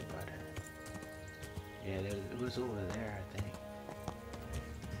don't worry about it. Yeah, it was over there, I think.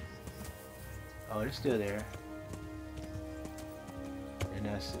 Oh, it's still there. And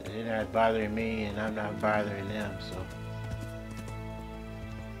they're not bothering me, and I'm not bothering them, so.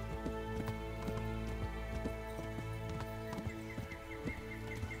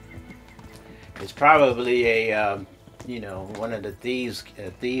 It's probably a, you know, one of the thieves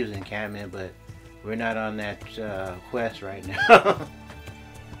encampment, but we're not on that quest right now.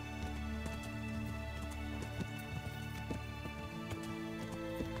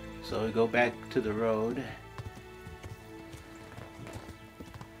 So we go back to the road.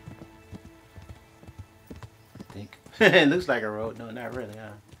 I think it looks like a road. No, not really,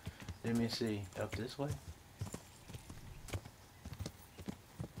 huh? Let me see. Up this way?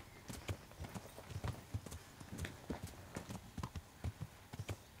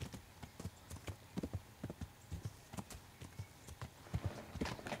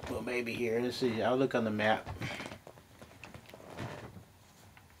 Well, maybe here. Let's see. I'll look on the map.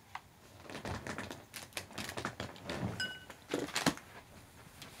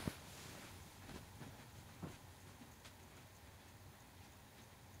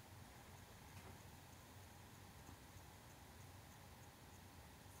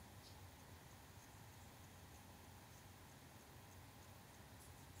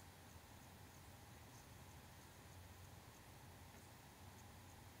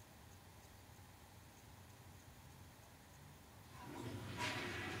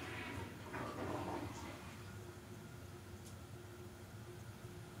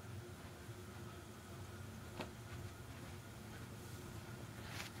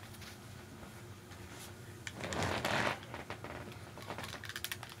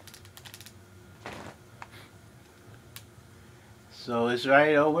 So it's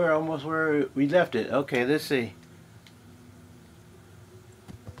right. Oh, we're almost where we left it. Okay, let's see.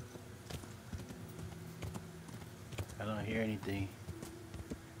 I don't hear anything.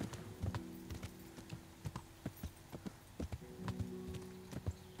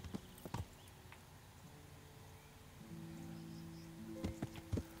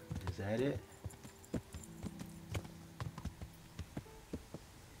 Is that it?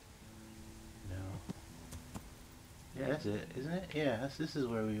 Yeah, that's it, isn't it? Yeah, this is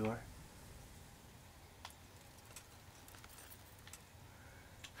where we were.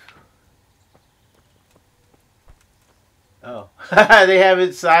 Oh, they have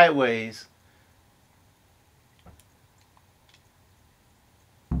it sideways.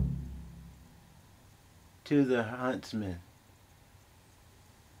 to the huntsman.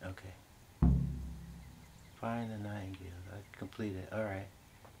 Okay. Find the nightingale. I completed. All right.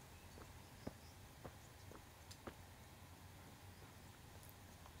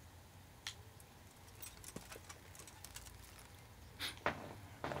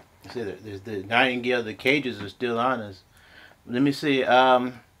 See, there's the nightingale. The cages are still on us. Let me see.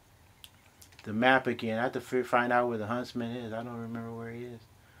 The map again. I have to find out where the huntsman is. I don't remember where he is.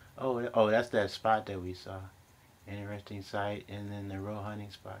 Oh, that's that spot that we saw. Interesting site, and then the row hunting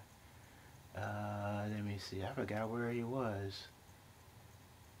spot. Let me see. I forgot where he was.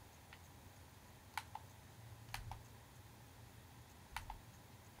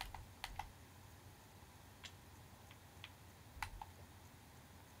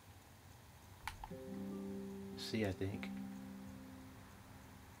 See, I think.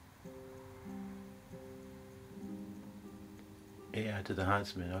 Yeah, to the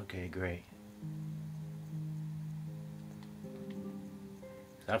huntsman. Okay, great.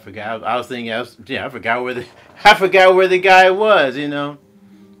 I forgot. I was thinking. I forgot where the. I forgot where the guy was. You know.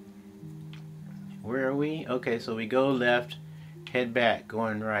 Where are we? Okay, so we go left, head back,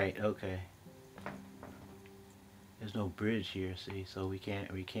 going right. Okay. There's no bridge here. See, so we can't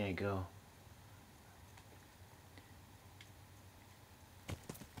go.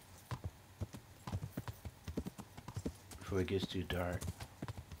 Before it gets too dark.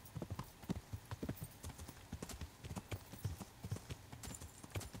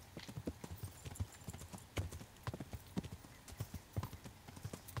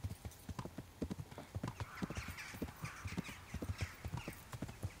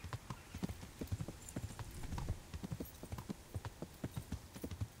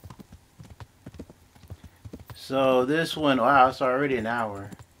 So this one, wow, it's already an hour.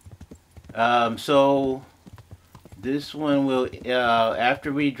 So this one will,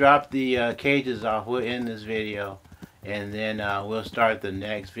 after we drop the cages off, we'll end this video, and then we'll start the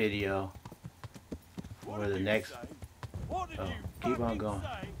next video for the next. Oh, keep on going.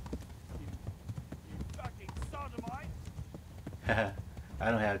 I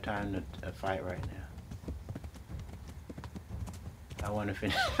don't have time to fight right now. I want to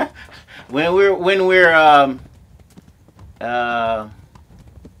finish. when we're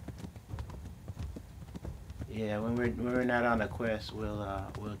yeah, when we're not on a quest,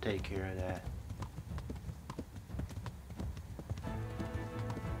 we'll take care of that.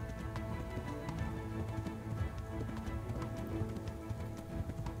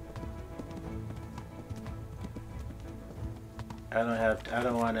 I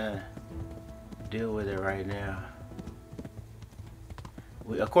don't want to deal with it right now.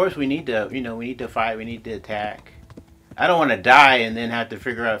 Of course, we need to, we need to fight. We need to attack. I don't want to die and then have to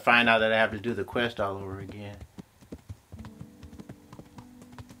find out that I have to do the quest all over again.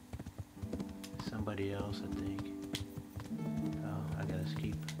 Somebody else, I think. Oh, I gotta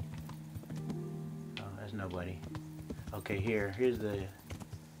skip. Oh, that's nobody. Okay, here's the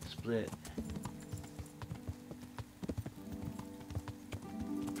split.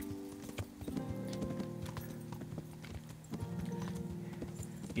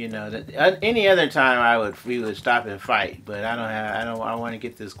 You know, that any other time we would stop and fight, but I want to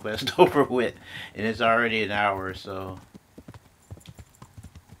get this quest over with, and it's already an hour, so.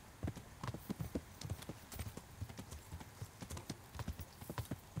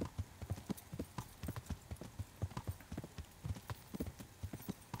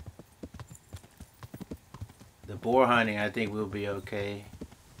 The boar hunting, I think we'll be okay.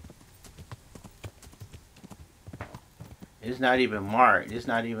 It's not even marked. It's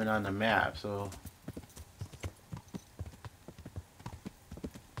not even on the map, so.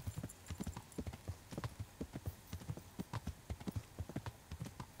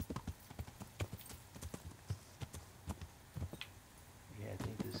 Yeah, I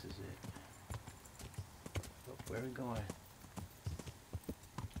think this is it. Oh, where are we going?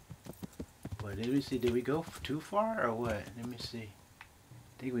 What did we see? Did we go too far or what? Let me see.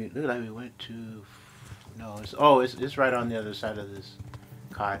 I think we looked like we went too. No, it's right on the other side of this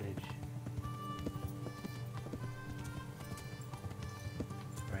cottage.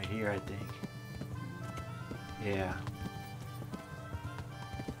 Right here, I think. Yeah.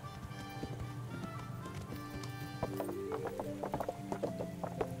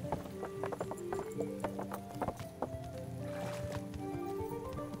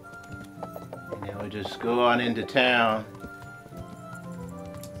 And then we'll just go on into town.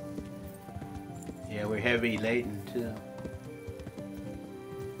 Yeah, we're heavy laden too.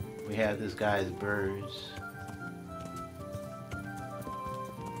 We have this guy's birds.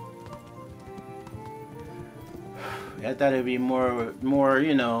 I thought it'd be more, a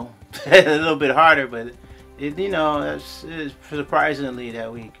little bit harder, but you know, it's surprisingly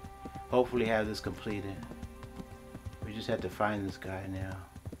that we hopefully have this completed. We just have to find this guy now.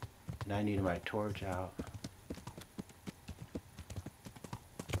 And I need my torch out.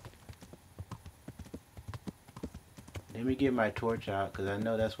 Let me get my torch out because I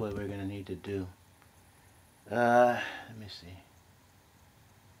know that's what we're gonna need to do. Let me see.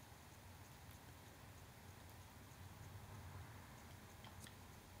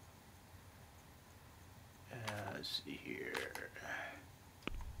 Let's see here.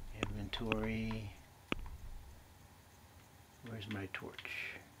 Inventory. Where's my torch?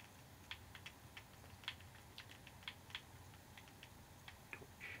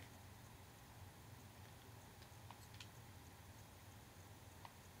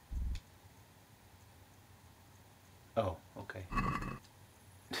 Oh, okay.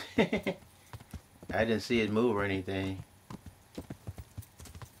 I didn't see it move or anything.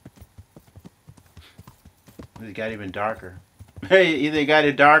 It got even darker. Either it got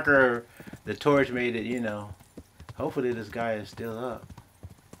it darker or the torch made it, you know. Hopefully this guy is still up.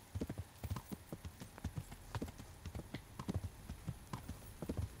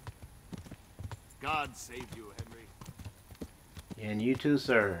 God save you, Henry. And you too,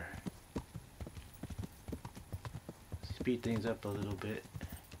 sir. Speed things up a little bit.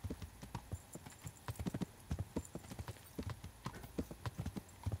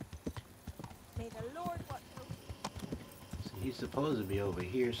 May the Lord watch over you. See, he's supposed to be over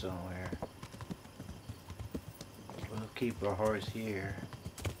here somewhere. We'll keep our horse here.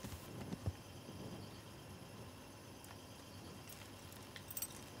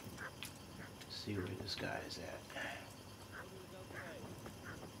 See where this guy is at.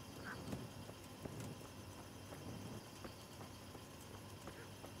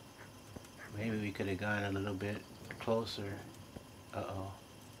 Maybe we could have gone a little bit closer. Uh-oh.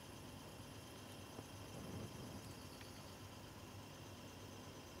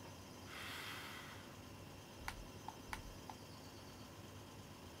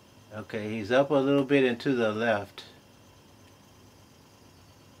 Okay, he's up a little bit and to the left.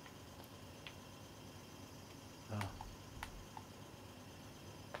 Oh.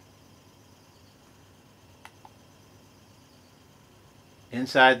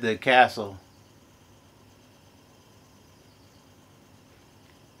 Inside the castle.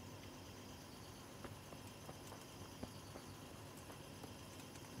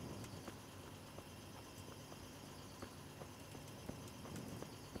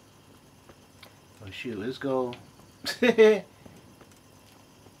 Oh shoot, let's go. Be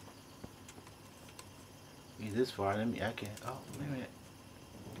this far, I can, oh, wait a minute.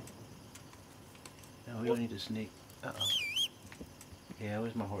 No, we don't need to sneak. Uh-oh. Yeah,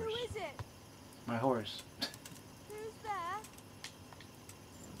 where's my horse? Who is it? My horse. Who's there?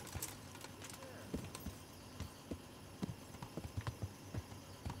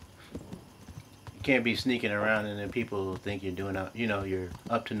 You can't be sneaking around and then people will think you're doing, you know, you're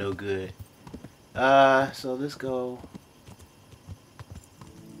up to no good. So let's go.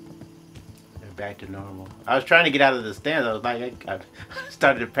 They're back to normal. I was trying to get out of the stance. I was like, I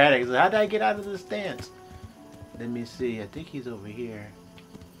started to panic. So how did I get out of the stance? Let me see. I think he's over here.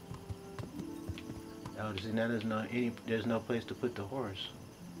 Oh, see, now there's no place to put the horse.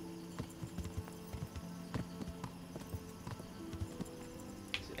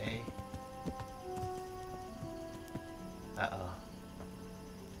 It's A. Uh-oh.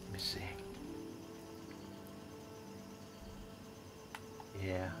 Let me see.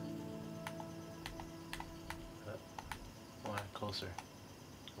 Yeah. Come on, closer.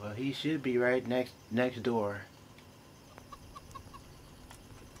 Well, he should be right next door.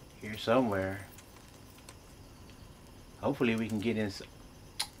 Here somewhere. Hopefully we can get in.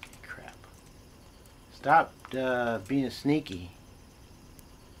 Crap. Stop being sneaky.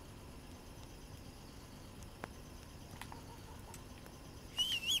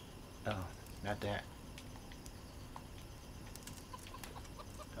 Oh, not that.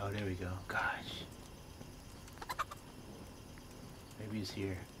 Oh, there we go. Gosh. Maybe he's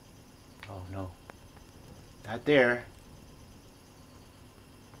here. Oh, no. Not there.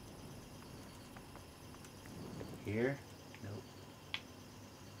 Here? Nope.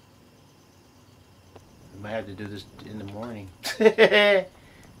 We might have to do this in the morning. Let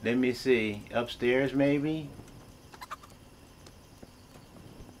me see. Upstairs, maybe?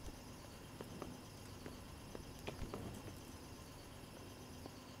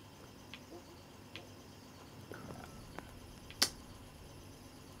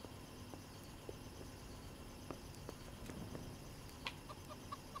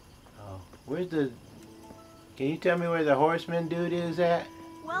 Where's the... Can you tell me where the horseman dude is at?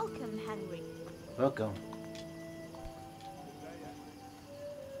 Welcome, Henry. Welcome.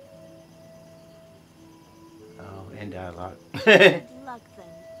 dialogue. Good luck then.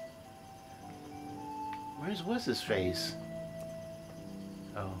 What's his face?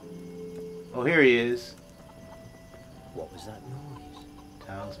 Oh. Oh, here he is. What was that noise?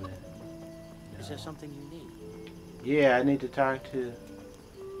 Talisman. Is there something you need? Yeah, I need to talk to...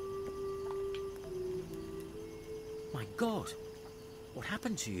 My God! What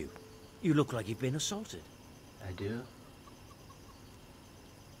happened to you? You look like you've been assaulted. I do?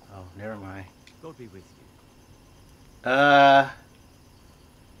 Oh, never mind. God be with you. Where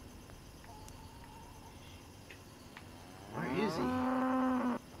is he?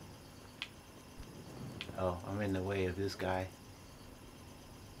 Oh, I'm in the way of this guy.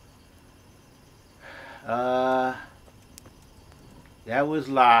 That was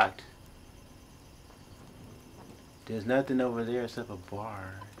locked. There's nothing over there except a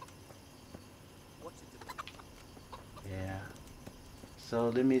bar. Yeah. So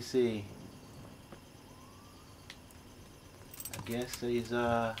let me see. I guess he's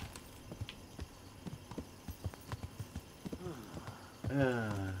that's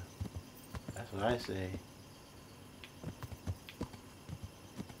what I say.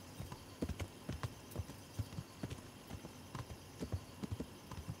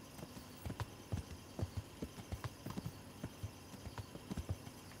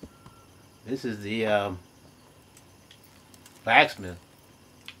 This is the blacksmith.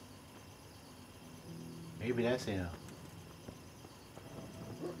 Maybe that's him.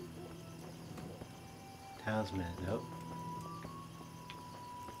 Talisman, nope.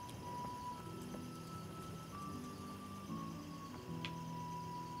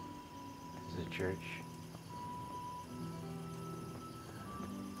 This is a church.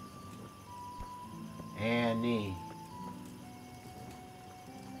 Annie.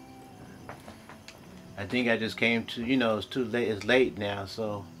 I think I just came to, you know, it's too late. It's late now,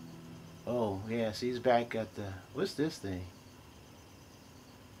 so. Oh, yes, he's back at the. What's this thing?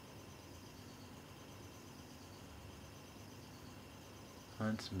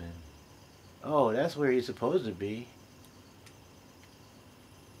 Huntsman. Oh, that's where he's supposed to be.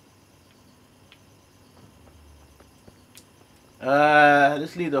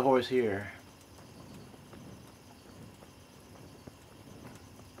 Let's leave the horse here.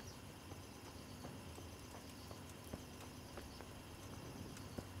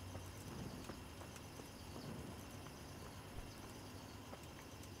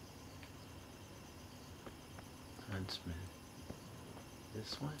 Huntsman.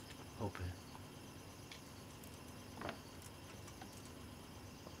 This one? Open.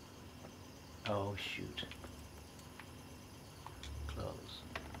 Oh, shoot. Close.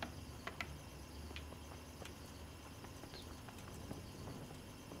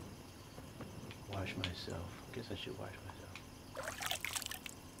 Wash myself. Guess I should wash myself.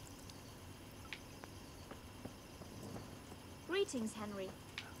 Greetings, Henry.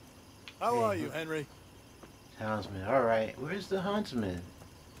 How are you, Henry? Townsman. Alright. Where's the huntsman?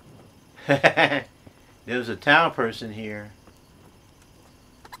 There's a town person here.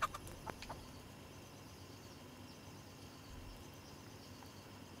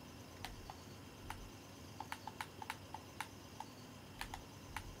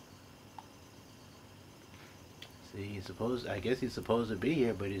 See, he's supposed, I guess he's supposed to be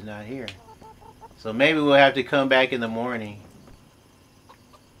here, but he's not here. So maybe we'll have to come back in the morning.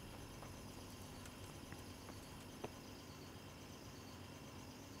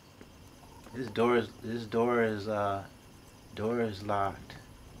 This door is locked.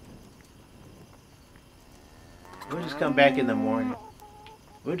 We'll just come back in the morning.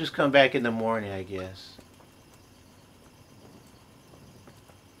 We'll just come back in the morning, I guess.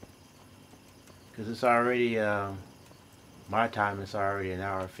 Because it's already, my time is already an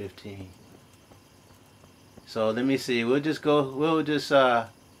hour 15. So let me see. We'll just go, what should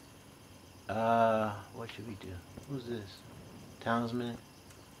we do? Who's this? Townsman?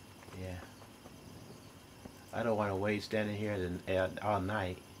 Yeah. I don't want to wait standing here all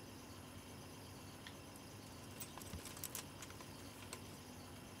night.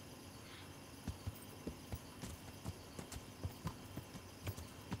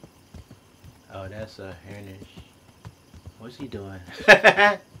 Oh, that's a Harnish. What's he doing?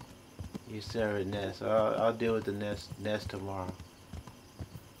 He's serving nest. I'll deal with the nest tomorrow.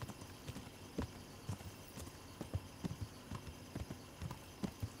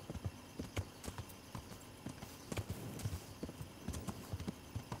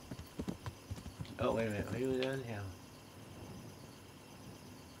 Oh, wait a minute. Maybe it doesn't have.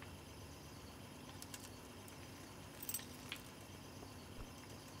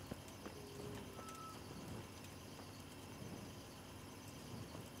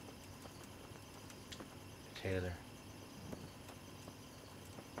 Taylor.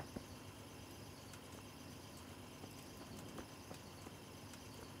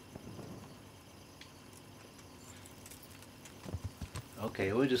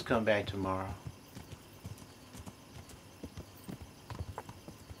 Okay, we'll just come back tomorrow.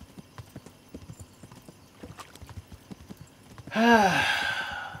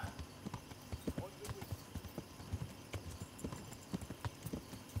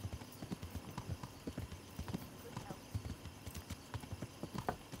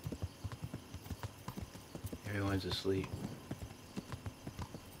 Everyone's asleep.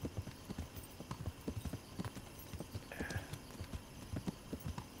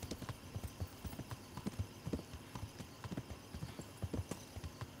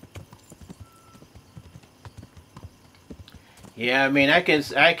 Yeah, I mean, I can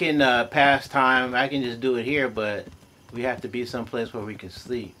pass time. I can just do it here, but we have to be someplace where we can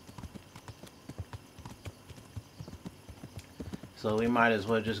sleep. So we might as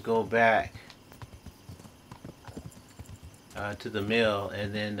well just go back to the mill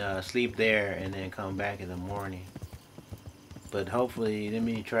and then sleep there and then come back in the morning. But hopefully, let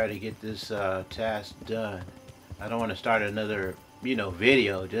me try to get this task done. I don't want to start another,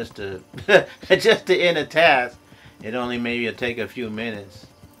 video just to just to end a task. It only maybe will take a few minutes.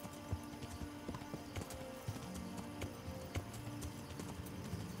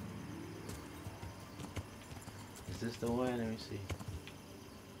 Is this the one? Let me see.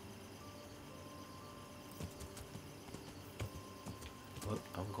 Oh,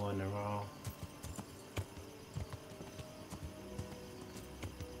 I'm going the wrong.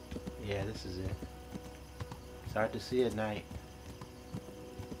 Yeah, this is it. It's hard to see at night.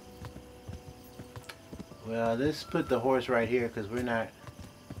 Well, let's put the horse right here because we're not...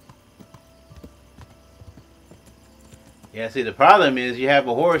 Yeah, see, the problem is you have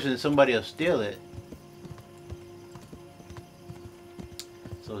a horse and somebody will steal it.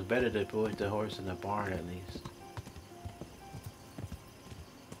 So it's better to put the horse in the barn at least.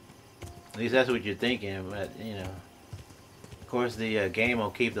 At least that's what you're thinking, but, Of course, the game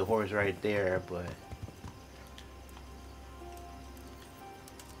will keep the horse right there, but...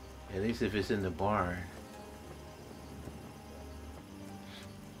 At least if it's in the barn.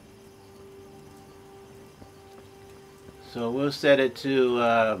 So we'll set it to,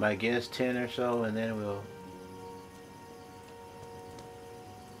 I guess, 10 or so, and then we'll...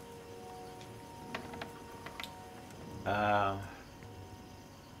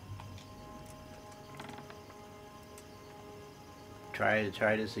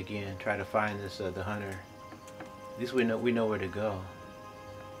 try this again. Try to find this the hunter. At least we know where to go.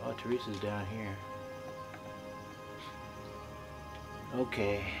 Oh, Teresa's down here.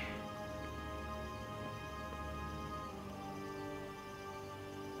 Okay.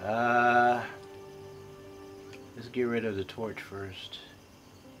 Let's get rid of the torch first.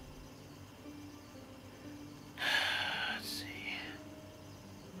 Let's see.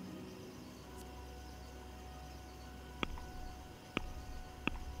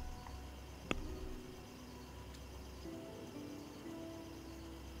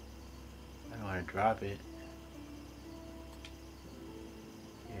 I don't want to drop it.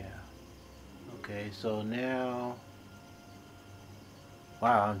 Yeah. Okay, so now...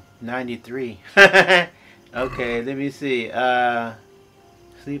 Wow, I'm 93. Okay, let me see.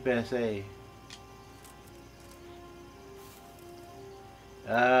 Sleep and save.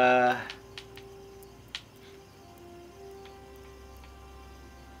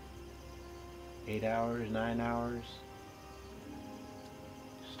 Eight hours, 9 hours.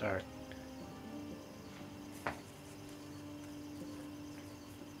 Start.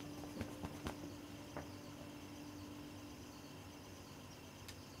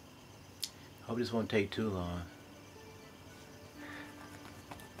 Hope this won't take too long.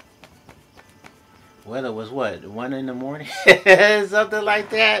 Weather was what? 1 in the morning? Something like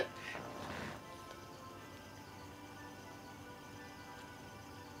that.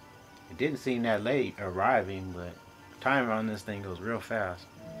 It didn't seem that late arriving, but time on this thing goes real fast.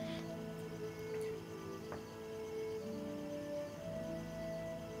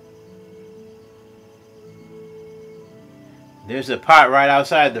 There's a pot right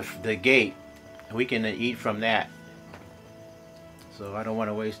outside the gate. We can eat from that. So I don't want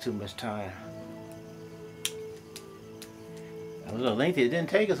to waste too much time. A little lengthy. It didn't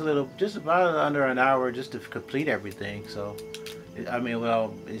take us just about under an hour just to complete everything. So, I mean,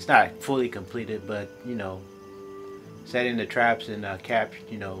 well, it's not fully completed, but, setting the traps and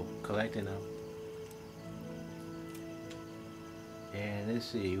collecting them. And let's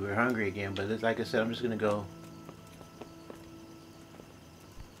see, we're hungry again, but like I said, I'm just going to go.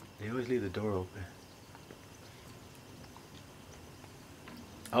 They always leave the door open.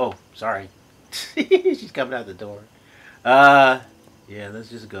 Oh, sorry. She's coming out the door. Yeah, let's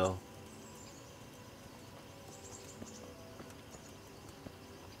just go.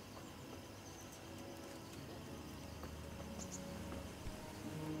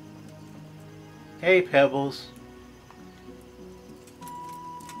 Hey, Pebbles.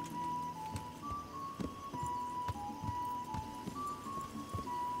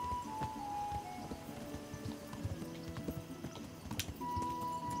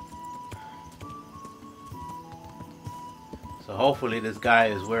 So hopefully this guy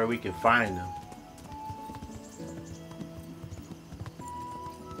is where we can find him.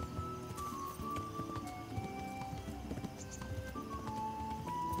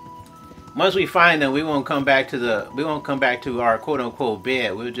 Once we find them, we won't come back to our quote unquote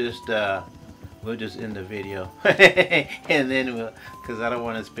bed. We'll just end the video, and then because I don't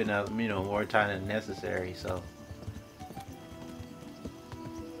want to spend more time than necessary. So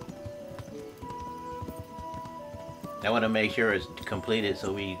I want to make sure it's completed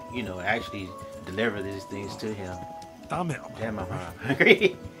so we actually deliver these things to him. Damn it. Damn, I'm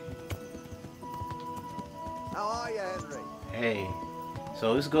hungry. How are you, Henry? Hey.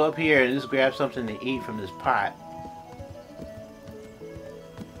 So let's go up here and just grab something to eat from this pot.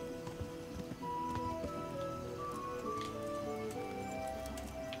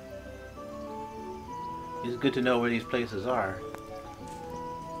 It's good to know where these places are.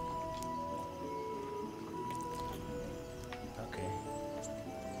 Okay.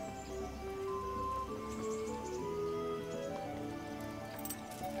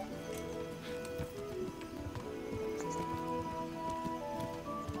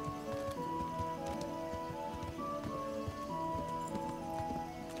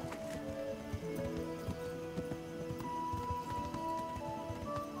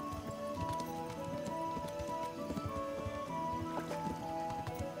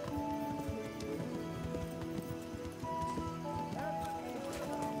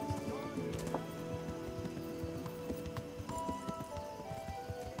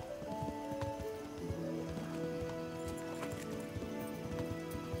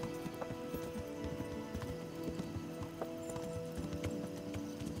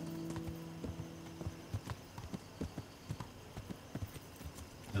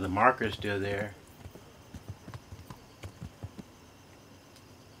 The marker's still there.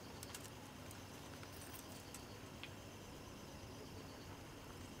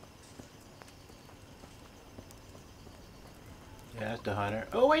 Yeah, that's the hunter.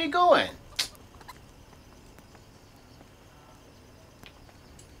 Oh, where you going?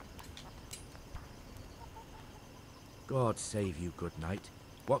 God save you, good knight.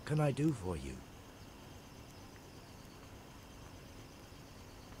 What can I do for you?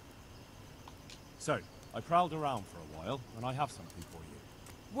 So, I prowled around for a while, and I have something for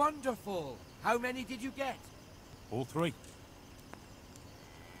you. Wonderful! How many did you get? All three.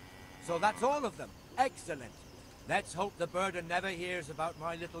 So that's all of them. Excellent. Let's hope the burden never hears about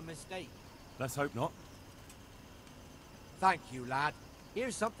my little mistake. Let's hope not. Thank you, lad.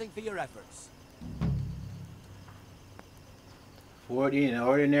 Here's something for your efforts. 40 and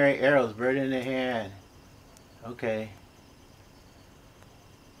ordinary arrows, bird in the hand. Okay.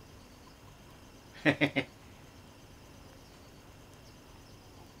 Take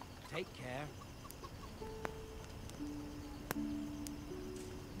care.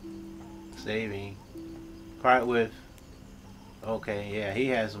 Saving. Part with. Okay, yeah, he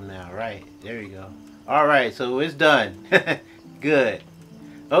has them now. Right. There you go. Alright, so it's done. Good.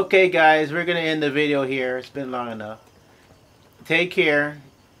 Okay, guys, we're going to end the video here. It's been long enough. Take care.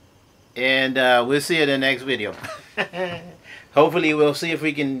 And we'll see you in the next video. Hopefully we'll see if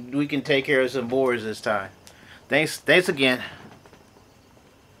we can take care of some boars this time. Thanks again.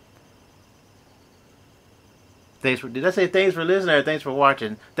 Did I say thanks for listening or thanks for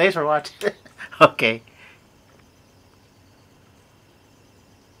watching? Thanks for watching. Okay.